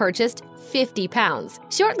promptly purchased 50 pounds.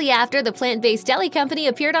 Shortly after, the plant-based deli company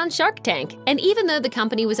appeared on Shark Tank, and even though the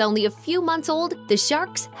company was only a few months old, the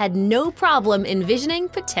Sharks had no problem envisioning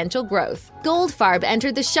potential growth. Goldfarb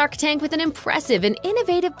entered the Shark Tank with an impressive and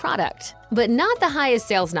innovative product, but not the highest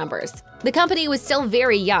sales numbers. The company was still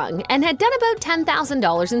very young and had done about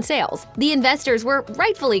 $10,000 in sales. The investors were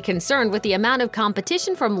rightfully concerned with the amount of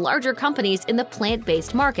competition from larger companies in the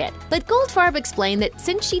plant-based market. But Goldfarb explained that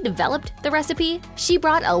since she developed the recipe, she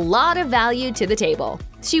brought a lot of value to the table.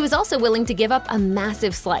 She was also willing to give up a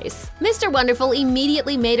massive slice. Mr. Wonderful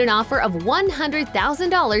immediately made an offer of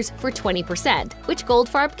 $100,000 for 20%, which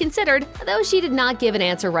Goldfarb considered, though she did not give an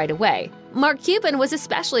answer right away. Mark Cuban was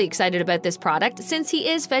especially excited about this product since he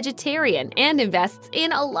is vegetarian and invests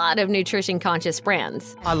in a lot of nutrition-conscious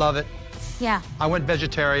brands. I love it. Yeah. I went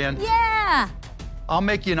vegetarian. Yeah. I'll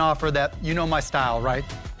make you an offer that you know my style, right?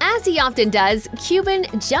 As he often does, Cuban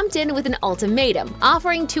jumped in with an ultimatum,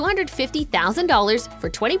 offering $250,000 for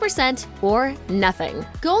 20% or nothing.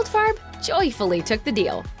 Goldfarb joyfully took the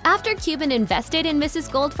deal. After Cuban invested in Mrs.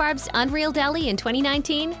 Goldfarb's Unreal Deli in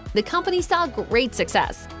 2019, the company saw great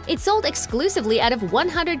success. It sold exclusively out of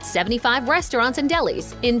 175 restaurants and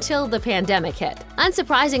delis until the pandemic hit.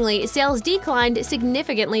 Unsurprisingly, sales declined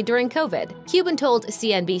significantly during COVID. Cuban told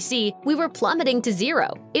CNBC, "We were plummeting to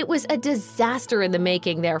zero. It was a disaster in the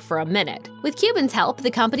making there for a minute." With Cuban's help,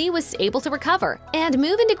 the company was able to recover and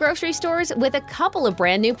move into grocery stores with a couple of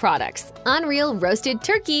brand new products: Unreal Roasted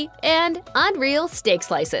Turkey and Unreal Steak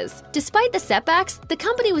Slices. Despite the setbacks, the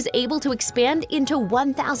company was able to expand into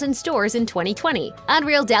 1,000 stores in 2020.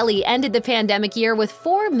 Unreal Deli ended the pandemic year with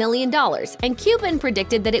 $4 million, and Cuban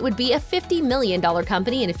predicted that it would be a $50 million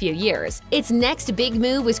company in a few years. Its next big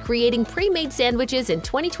move was creating pre-made sandwiches in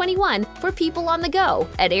 2021 for people on the go,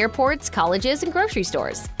 at airports, colleges, and grocery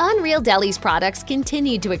stores. Unreal Deli's products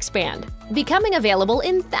continued to expand, becoming available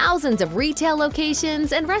in thousands of retail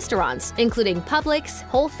locations and restaurants, including Publix,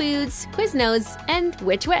 Whole Foods, Quiznos, and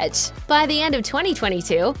Which Wich. By the end of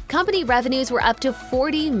 2022, company revenues were up to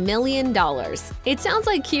 $40 million. It sounds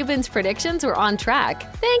like Cuban's predictions were on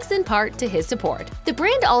track, thanks in part to his support. The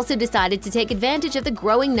brand also decided to take advantage of the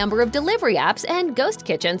growing number of delivery apps and ghost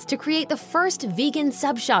kitchens to create the first vegan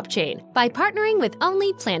sub-shop chain by partnering with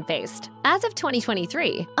only plant-based. As of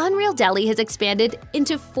 2023, Unreal Deli has expanded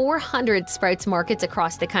into 400 Sprouts markets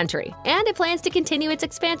across the country, and it plans to continue its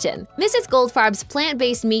expansion. Mrs. Goldfarb's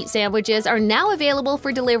plant-based meat sandwiches are now available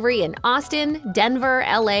for delivery in Austin, Denver,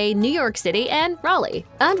 LA, New York City, and Raleigh.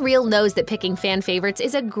 Unreal knows that picking fan favorites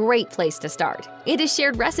is a great place to start. It has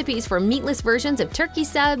shared recipes for meatless versions of turkey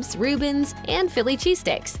subs, Reubens, and Philly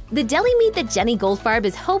cheesesteaks. The deli meat that Jenny Goldfarb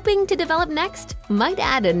is hoping to develop next might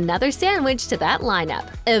add another sandwich to that lineup: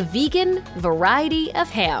 a vegan variety of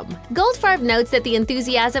ham. Goldfarb notes that the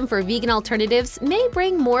enthusiasm for vegan alternatives may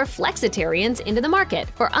bring more flexitarians into the market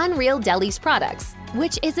for Unreal Deli's products,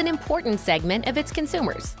 which is an important segment of its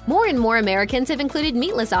consumers. More and more Americans have included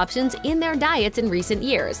meatless options in their diets in recent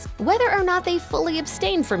years, whether or not they fully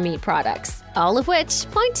abstain from meat products, all of which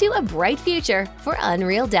point to a bright future for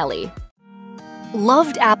Unreal Deli.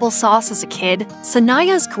 Loved applesauce as a kid,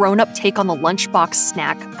 Sanaya's grown-up take on the lunchbox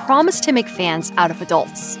snack promised to make fans out of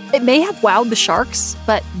adults. It may have wowed the Sharks,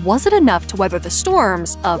 but was it enough to weather the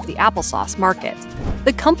storms of the applesauce market?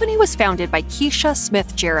 The company was founded by Keisha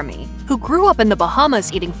Smith Jeremy, who grew up in the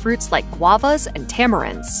Bahamas eating fruits like guavas and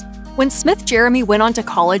tamarinds. When Smith Jeremy went on to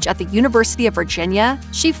college at the University of Virginia,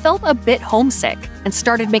 she felt a bit homesick and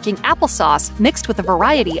started making applesauce mixed with a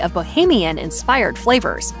variety of Bohemian-inspired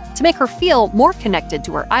flavors to make her feel more connected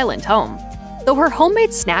to her island home. Though her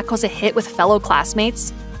homemade snack was a hit with fellow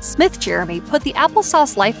classmates, Smith Jeremy put the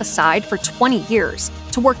applesauce life aside for 20 years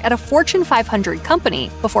to work at a Fortune 500 company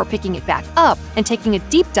before picking it back up and taking a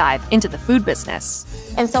deep dive into the food business.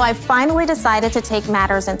 And so I finally decided to take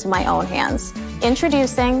matters into my own hands.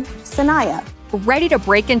 Introducing Sanaya. Ready to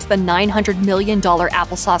break into the $900 million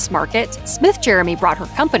applesauce market, Smith Jeremy brought her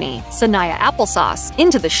company, Sanaya Applesauce,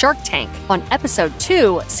 into the Shark Tank on Episode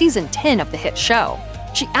 2, Season 10 of the hit show.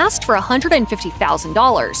 She asked for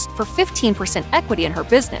 $150,000 for 15% equity in her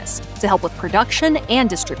business to help with production and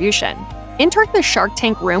distribution. Entering the Shark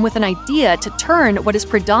Tank room with an idea to turn what is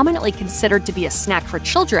predominantly considered to be a snack for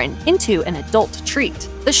children into an adult treat.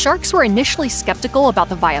 The Sharks were initially skeptical about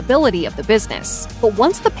the viability of the business, but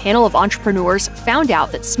once the panel of entrepreneurs found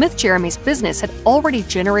out that Smith Jeremy's business had already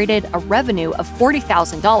generated a revenue of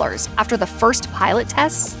 $40,000 after the first pilot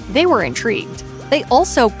tests, they were intrigued. They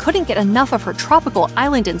also couldn't get enough of her tropical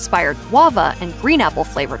island-inspired guava and green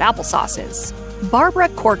apple-flavored applesauces. Barbara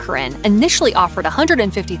Corcoran initially offered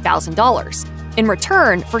 $150,000 in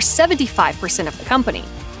return for 75% of the company,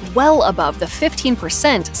 well above the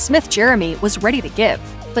 15% Smith Jeremy was ready to give.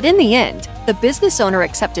 But in the end, the business owner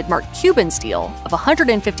accepted Mark Cuban's deal of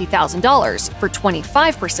 $150,000 for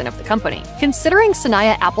 25% of the company. Considering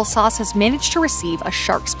Sanaya Applesauce has managed to receive a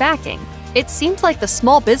Shark's backing, it seemed like the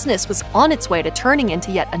small business was on its way to turning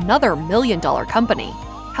into yet another million-dollar company.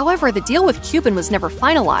 However, the deal with Cuban was never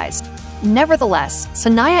finalized. Nevertheless,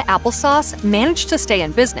 Sanaya Applesauce managed to stay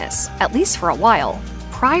in business, at least for a while.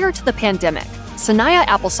 Prior to the pandemic, Sanaya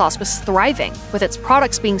Applesauce was thriving, with its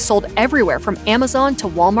products being sold everywhere from Amazon to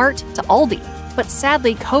Walmart to Aldi. But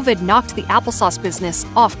sadly, COVID knocked the applesauce business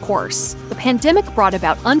off course. The pandemic brought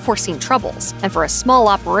about unforeseen troubles, and for a small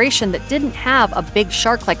operation that didn't have a big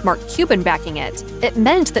shark like Mark Cuban backing it, it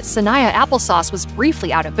meant that Sanaya Applesauce was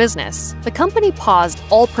briefly out of business. The company paused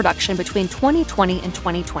all production between 2020 and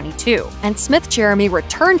 2022, and Smith Jeremy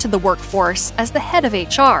returned to the workforce as the head of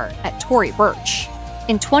HR at Tory Burch.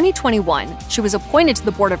 In 2021, she was appointed to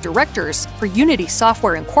the board of directors for Unity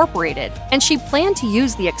Software Incorporated, and she planned to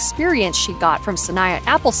use the experience she got from Sanaya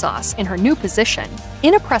Applesauce in her new position.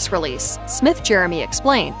 In a press release, Smith Jeremy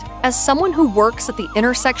explained, "As someone who works at the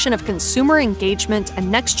intersection of consumer engagement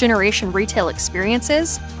and next-generation retail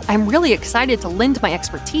experiences, I'm really excited to lend my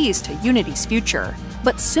expertise to Unity's future."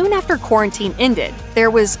 But soon after quarantine ended, there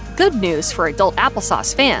was good news for adult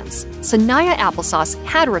applesauce fans. Sanaya Applesauce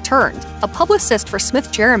had returned. A publicist for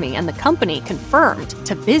Smith Jeremy and the company confirmed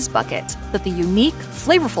to BizBucket that the unique,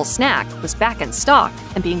 flavorful snack was back in stock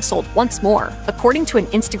and being sold once more. According to an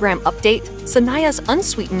Instagram update, Sanaya's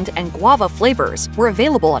unsweetened and guava flavors were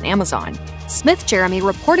available on Amazon. Smith Jeremy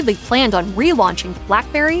reportedly planned on relaunching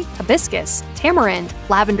blackberry, hibiscus, tamarind,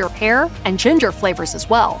 lavender pear, and ginger flavors as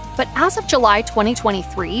well. But as of July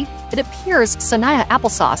 2023, it appears Sanaya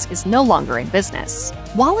Applesauce is no longer in business.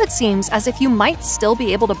 While it seems as if you might still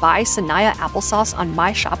be able to buy Sanaya Applesauce on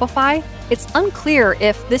My Shopify, it's unclear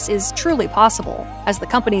if this is truly possible, as the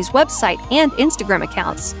company's website and Instagram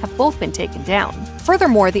accounts have both been taken down.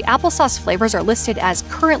 Furthermore, the applesauce flavors are listed as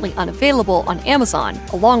currently unavailable on Amazon,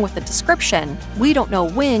 along with the description, "We don't know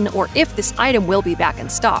when or if this item will be back in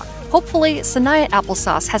stock." Hopefully, Sanaya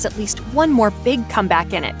Applesauce has at least one more big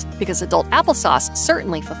comeback in it, because adult applesauce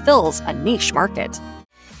certainly fulfills a niche market.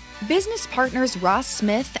 Business partners Ross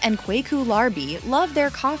Smith and Kwaku Larbi love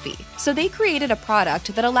their coffee, so they created a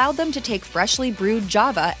product that allowed them to take freshly brewed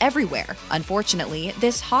Java everywhere. Unfortunately,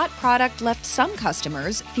 this hot product left some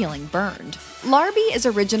customers feeling burned. Larbi is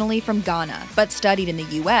originally from Ghana, but studied in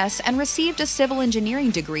the US and received a civil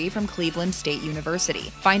engineering degree from Cleveland State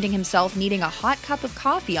University. Finding himself needing a hot cup of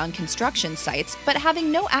coffee on construction sites, but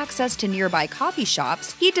having no access to nearby coffee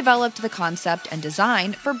shops, he developed the concept and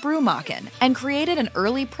design for Brewmachen and created an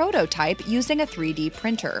early prototype using a 3D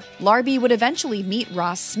printer. Larbi would eventually meet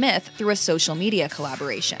Ross Smith through a social media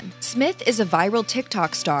collaboration. Smith is a viral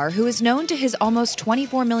TikTok star who is known to his almost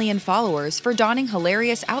 24 million followers for donning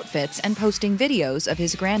hilarious outfits and posting videos of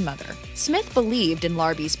his grandmother. Smith believed in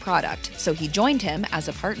Larbi's product, so he joined him as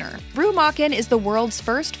a partner. Brewmachen is the world's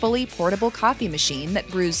first fully portable coffee machine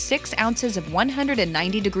that brews 6 ounces of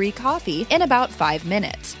 190-degree coffee in about 5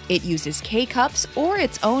 minutes. It uses K-cups or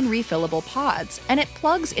its own refillable pods, and it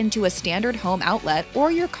plugs into a standard home outlet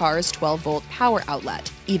or your car's 12-volt power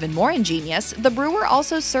outlet. Even more ingenious, the brewer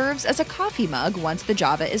also serves as a coffee mug once the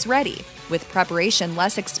Java is ready. With preparation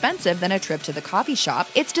less expensive than a trip to the coffee shop,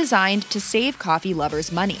 it's designed to save coffee lovers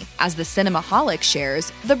money, as the Cinemaholic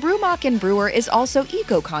shares, the Brewmachen brewer is also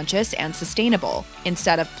eco-conscious and sustainable.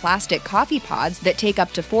 Instead of plastic coffee pods that take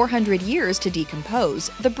up to 400 years to decompose,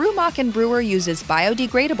 the Brewmachen brewer uses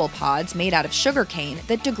biodegradable pods made out of sugarcane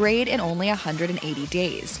that degrade in only 180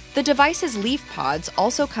 days. The device's leaf pods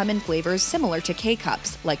also come in flavors similar to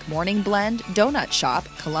K-Cups, like Morning Blend, Donut Shop,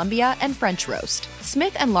 Columbia, and French Roast.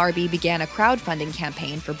 Smith and Larby began a crowdfunding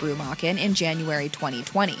campaign for Brewmachen in January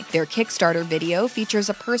 2020. Their Kickstarter video features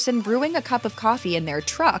a person brewing a cup of coffee in their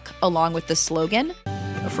truck, along with the slogan,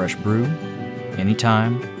 "A fresh brew,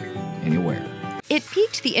 anytime, anywhere." It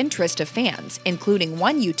piqued the interest of fans, including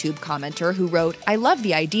one YouTube commenter who wrote, "I love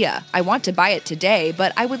the idea. I want to buy it today,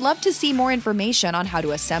 but I would love to see more information on how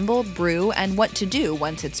to assemble, brew, and what to do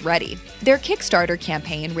once it's ready." Their Kickstarter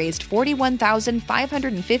campaign raised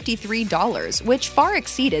 $41,553, which far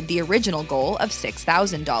exceeded the original goal of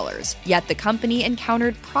 $6,000. Yet the company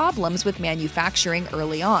encountered problems with manufacturing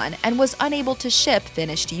early on and was unable to ship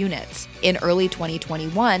finished units. In early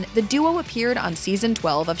 2021, the duo appeared on season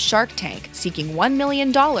 12 of Shark Tank, seeking $1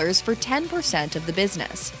 million for 10% of the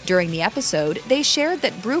business. During the episode, they shared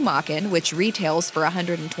that Brewmachen, which retails for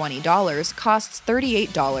 $120, costs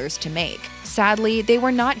 $38 to make. Sadly, they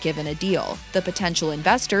were not given a deal. The potential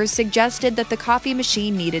investors suggested that the coffee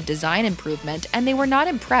machine needed design improvement, and they were not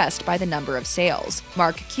impressed by the number of sales.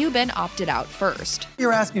 Mark Cuban opted out first.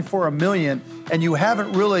 You're asking for $1 million, and you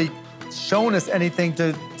haven't really shown us anything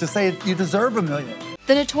to say you deserve $1 million.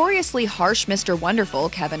 The notoriously harsh Mr. Wonderful,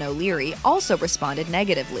 Kevin O'Leary, also responded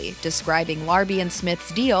negatively, describing Larby and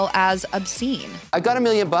Smith's deal as obscene. "I got $1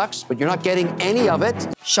 million, but you're not getting any of it."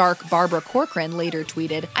 Shark Barbara Corcoran later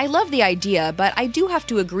tweeted, "I love the idea, but I do have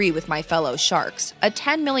to agree with my fellow sharks. A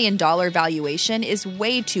 $10 million valuation is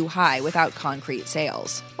way too high without concrete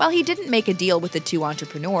sales." While he didn't make a deal with the two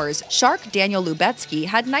entrepreneurs, Shark Daniel Lubetsky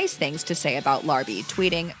had nice things to say about Larby,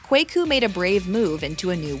 tweeting, "Kwaku made a brave move into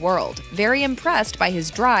a new world. Very impressed by his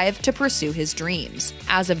drive to pursue his dreams."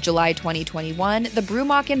 As of July 2021, the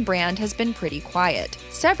Brewmachen brand has been pretty quiet.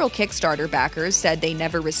 Several Kickstarter backers said they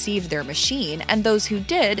never received their machine, and those who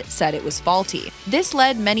did said it was faulty. This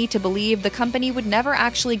led many to believe the company would never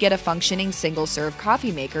actually get a functioning single-serve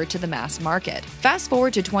coffee maker to the mass market. Fast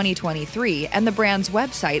forward to 2023, and the brand's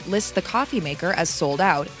website lists the coffee maker as sold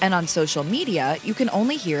out, and on social media, you can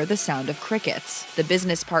only hear the sound of crickets. The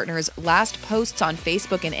business partners' last posts on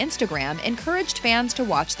Facebook and Instagram encouraged fans to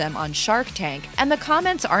watch them on Shark Tank, and the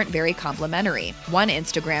comments aren't very complimentary. One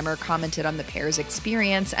Instagrammer commented on the pair's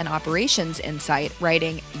experience and operations insight,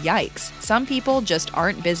 writing, "Yikes, some people just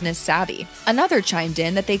aren't business savvy." Another chimed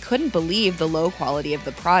in that they couldn't believe the low quality of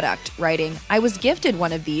the product, writing, "I was gifted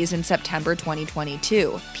one of these in September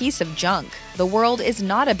 2022. Piece of junk. The world is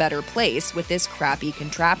not a better place with this crappy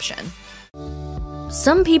contraption."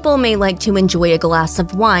 Some people may like to enjoy a glass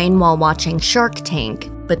of wine while watching Shark Tank,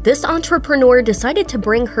 but this entrepreneur decided to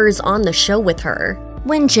bring hers on the show with her.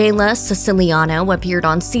 When Jayla Siciliano appeared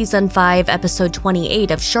on Season 5, Episode 28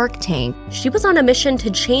 of Shark Tank, she was on a mission to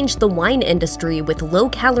change the wine industry with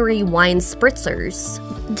low-calorie wine spritzers.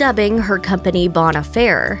 Dubbing her company Bon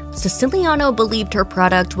Affair, Siciliano believed her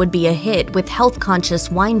product would be a hit with health-conscious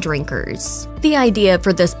wine drinkers. The idea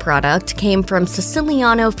for this product came from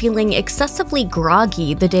Siciliano feeling excessively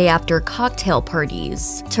groggy the day after cocktail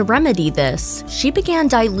parties. To remedy this, she began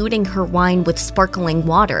diluting her wine with sparkling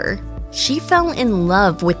water. She fell in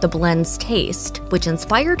love with the blend's taste, which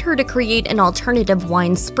inspired her to create an alternative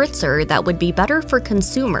wine spritzer that would be better for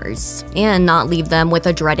consumers and not leave them with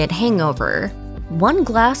a dreaded hangover. One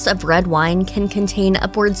glass of red wine can contain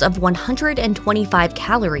upwards of 125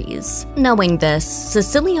 calories. Knowing this,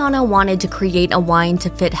 Siciliano wanted to create a wine to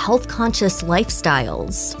fit health-conscious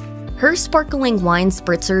lifestyles. Her sparkling wine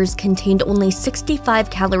spritzers contained only 65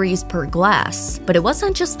 calories per glass, but it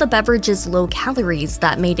wasn't just the beverage's low calories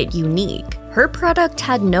that made it unique. Her product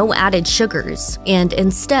had no added sugars, and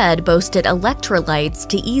instead boasted electrolytes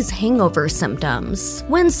to ease hangover symptoms.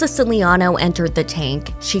 When Siciliano entered the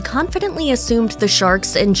tank, she confidently assumed the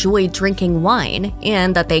sharks enjoyed drinking wine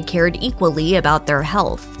and that they cared equally about their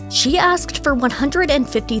health. She asked for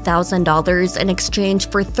 $150,000 in exchange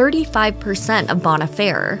for 35% of Bon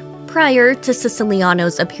Affair. Prior to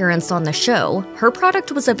Siciliano's appearance on the show, her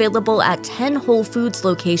product was available at 10 Whole Foods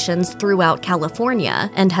locations throughout California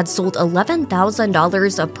and had sold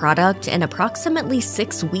 $11,000 of product in approximately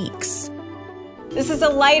 6 weeks. This is a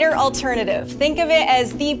lighter alternative. Think of it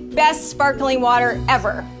as the best sparkling water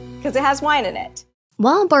ever, because it has wine in it.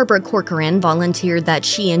 While Barbara Corcoran volunteered that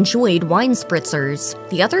she enjoyed wine spritzers,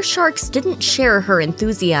 the other sharks didn't share her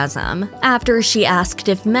enthusiasm. After she asked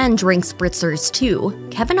if men drink spritzers too,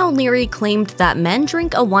 Kevin O'Leary claimed that men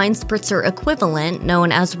drink a wine spritzer equivalent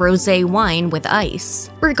known as rosé wine with ice.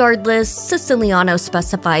 Regardless, Siciliano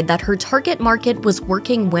specified that her target market was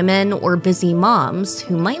working women or busy moms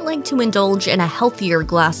who might like to indulge in a healthier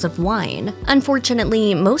glass of wine.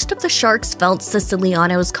 Unfortunately, most of the sharks felt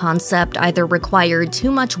Siciliano's concept either required too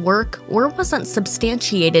much work or wasn't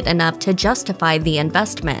substantiated enough to justify the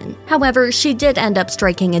investment. However, she did end up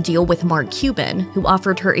striking a deal with Mark Cuban, who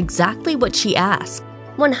offered her exactly what she asked: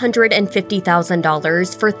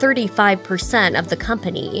 $150,000 for 35% of the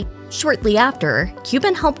company. Shortly after,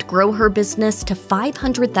 Cuban helped grow her business to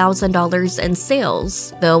 $500,000 in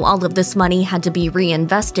sales, though all of this money had to be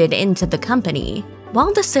reinvested into the company.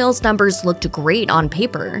 While the sales numbers looked great on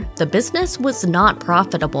paper, the business was not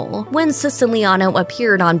profitable. When Siciliano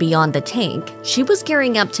appeared on Beyond the Tank, she was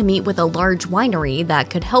gearing up to meet with a large winery that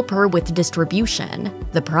could help her with distribution.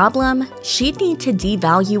 The problem? She'd need to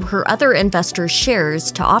devalue her other investors' shares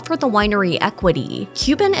to offer the winery equity.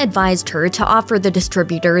 Cuban advised her to offer the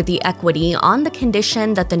distributor the equity on the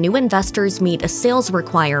condition that the new investors meet a sales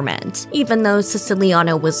requirement. Even though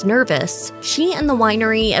Siciliano was nervous, she and the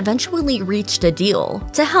winery eventually reached a deal.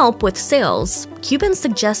 To help with sales, Cuban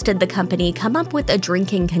suggested the company come up with a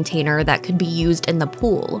drinking container that could be used in the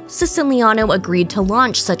pool. Siciliano agreed to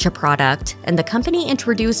launch such a product, and the company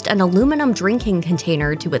introduced an aluminum drinking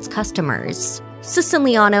container to its customers.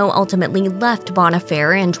 Siciliano ultimately left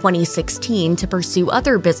Bonafere in 2016 to pursue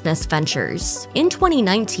other business ventures. In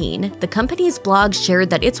 2019, the company's blog shared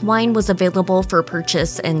that its wine was available for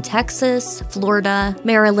purchase in Texas, Florida,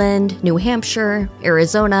 Maryland, New Hampshire,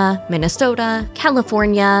 Arizona, Minnesota,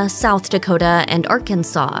 California, South Dakota, and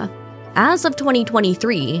Arkansas. As of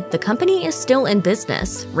 2023, the company is still in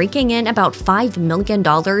business, raking in about $5 million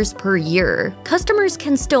per year. Customers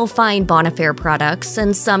can still find Bonafere products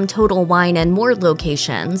in some Total Wine and More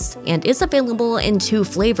locations, and is available in 2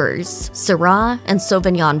 flavors, Syrah and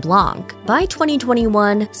Sauvignon Blanc. By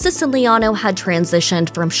 2021, Siciliano had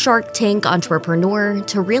transitioned from Shark Tank entrepreneur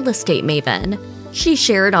to real estate maven. She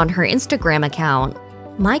shared on her Instagram account,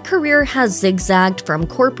 "My career has zigzagged from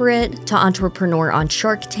corporate to entrepreneur on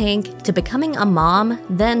Shark Tank to becoming a mom,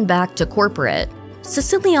 then back to corporate."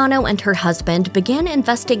 Siciliano and her husband began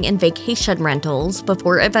investing in vacation rentals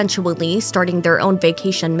before eventually starting their own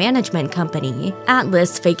vacation management company,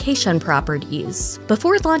 Atlas Vacation Properties.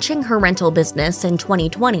 Before launching her rental business in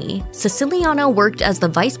 2020, Siciliano worked as the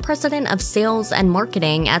vice president of sales and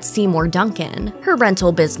marketing at Seymour Duncan. Her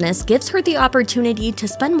rental business gives her the opportunity to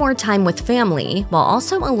spend more time with family while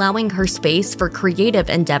also allowing her space for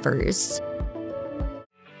creative endeavors.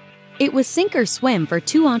 It was sink or swim for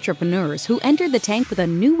 2 entrepreneurs who entered the tank with a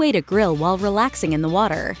new way to grill while relaxing in the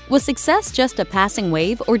water. Was success just a passing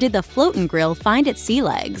wave, or did the float and grill find its sea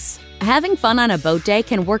legs? Having fun on a boat day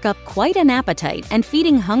can work up quite an appetite, and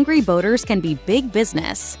feeding hungry boaters can be big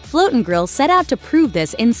business. Float and Grill set out to prove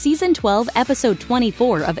this in Season 12, Episode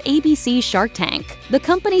 24 of ABC's Shark Tank. The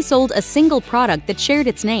company sold a single product that shared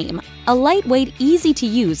its name, a lightweight,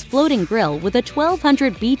 easy-to-use floating grill with a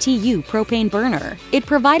 1200 BTU propane burner. It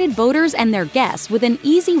provided boaters and their guests with an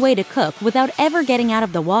easy way to cook without ever getting out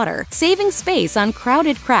of the water, saving space on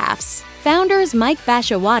crowded crafts. Founders Mike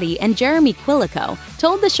Bashawati and Jeremy Quilico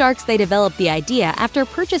told the Sharks they developed the idea after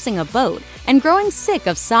purchasing a boat and growing sick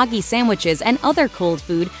of soggy sandwiches and other cold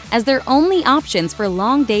food as their only options for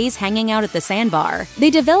long days hanging out at the sandbar.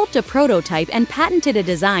 They developed a prototype and patented a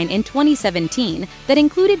design in 2017 that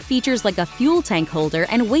included features like a fuel tank holder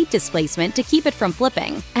and weight displacement to keep it from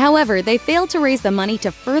flipping. However, they failed to raise the money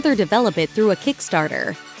to further develop it through a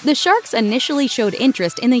Kickstarter. The Sharks initially showed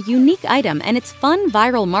interest in the unique item and its fun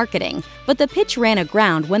viral marketing, but the pitch ran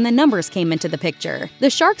aground when the numbers came into the picture. The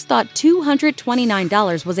Sharks thought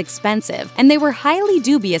 $229 was expensive, and they were highly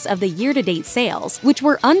dubious of the year-to-date sales, which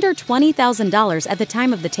were under $20,000 at the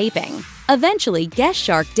time of the taping. Eventually, guest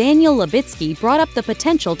shark Daniel Lubitsky brought up the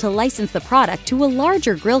potential to license the product to a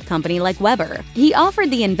larger grill company like Weber. He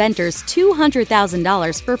offered the inventors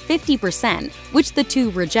 $200,000 for 50%, which the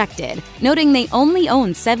two rejected, noting they only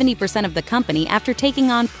owned 70% of the company after taking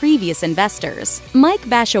on previous investors. Mike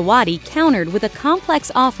Bashawati countered with a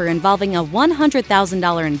complex offer involving a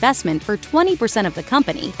 $100,000 investment for 20% of the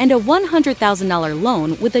company and a $100,000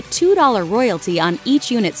 loan with a $2 royalty on each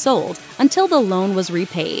unit sold until the loan was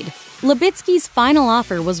repaid. Lubitsky's final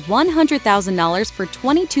offer was $100,000 for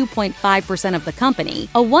 22.5% of the company,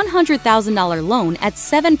 a $100,000 loan at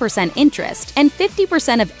 7% interest, and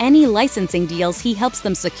 50% of any licensing deals he helps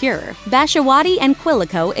them secure. Bashawati and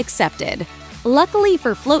Quilico accepted. Luckily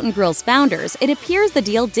for Float & Grill's founders, it appears the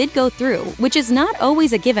deal did go through, which is not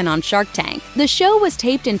always a given on Shark Tank. The show was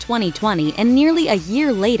taped in 2020, and nearly a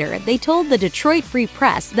year later, they told the Detroit Free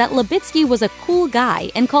Press that Lubitsky was a cool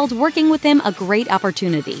guy and called working with him a great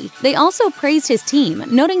opportunity. They also praised his team,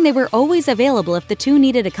 noting they were always available if the two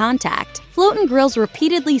needed a contact. Float & Grill's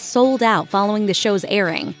repeatedly sold out following the show's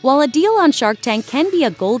airing. While a deal on Shark Tank can be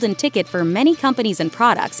a golden ticket for many companies and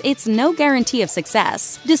products, it's no guarantee of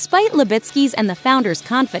success. Despite Lubitsky's and the founders'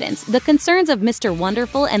 confidence, the concerns of Mr.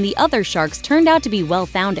 Wonderful and the other sharks turned out to be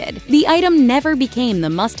well-founded. The item never became the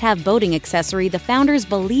must-have boating accessory the founders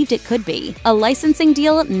believed it could be. A licensing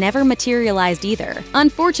deal never materialized either.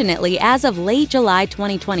 Unfortunately, as of late July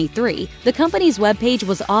 2023, the company's webpage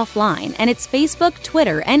was offline, and its Facebook,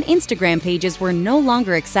 Twitter, and Instagram pages were no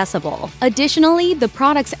longer accessible. Additionally, the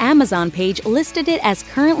product's Amazon page listed it as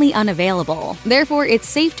currently unavailable. Therefore, it's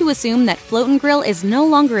safe to assume that Float & Grill is no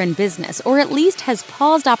longer in business, or at least has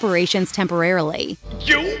paused operations temporarily.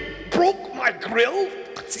 You broke my grill?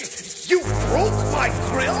 You broke my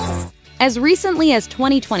grill? As recently as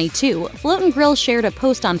 2022, Float & Grill shared a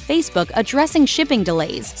post on Facebook addressing shipping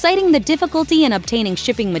delays, citing the difficulty in obtaining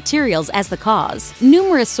shipping materials as the cause.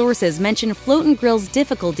 Numerous sources mention Float & Grill's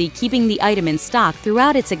difficulty keeping the item in stock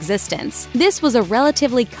throughout its existence. This was a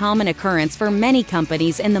relatively common occurrence for many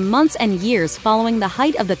companies in the months and years following the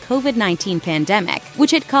height of the COVID-19 pandemic,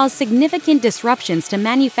 which had caused significant disruptions to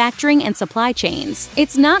manufacturing and supply chains.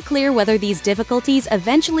 It's not clear whether these difficulties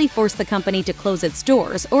eventually forced the company to close its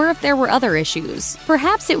doors or if there were other issues.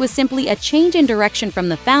 Perhaps it was simply a change in direction from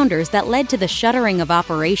the founders that led to the shuttering of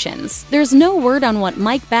operations. There's no word on what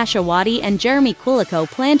Mike Bashawati and Jeremy Quilico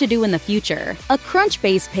plan to do in the future. A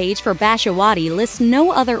Crunchbase page for Bashawati lists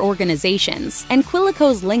no other organizations, and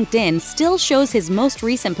Quilico's LinkedIn still shows his most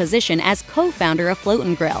recent position as co-founder of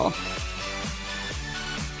Float & Grill.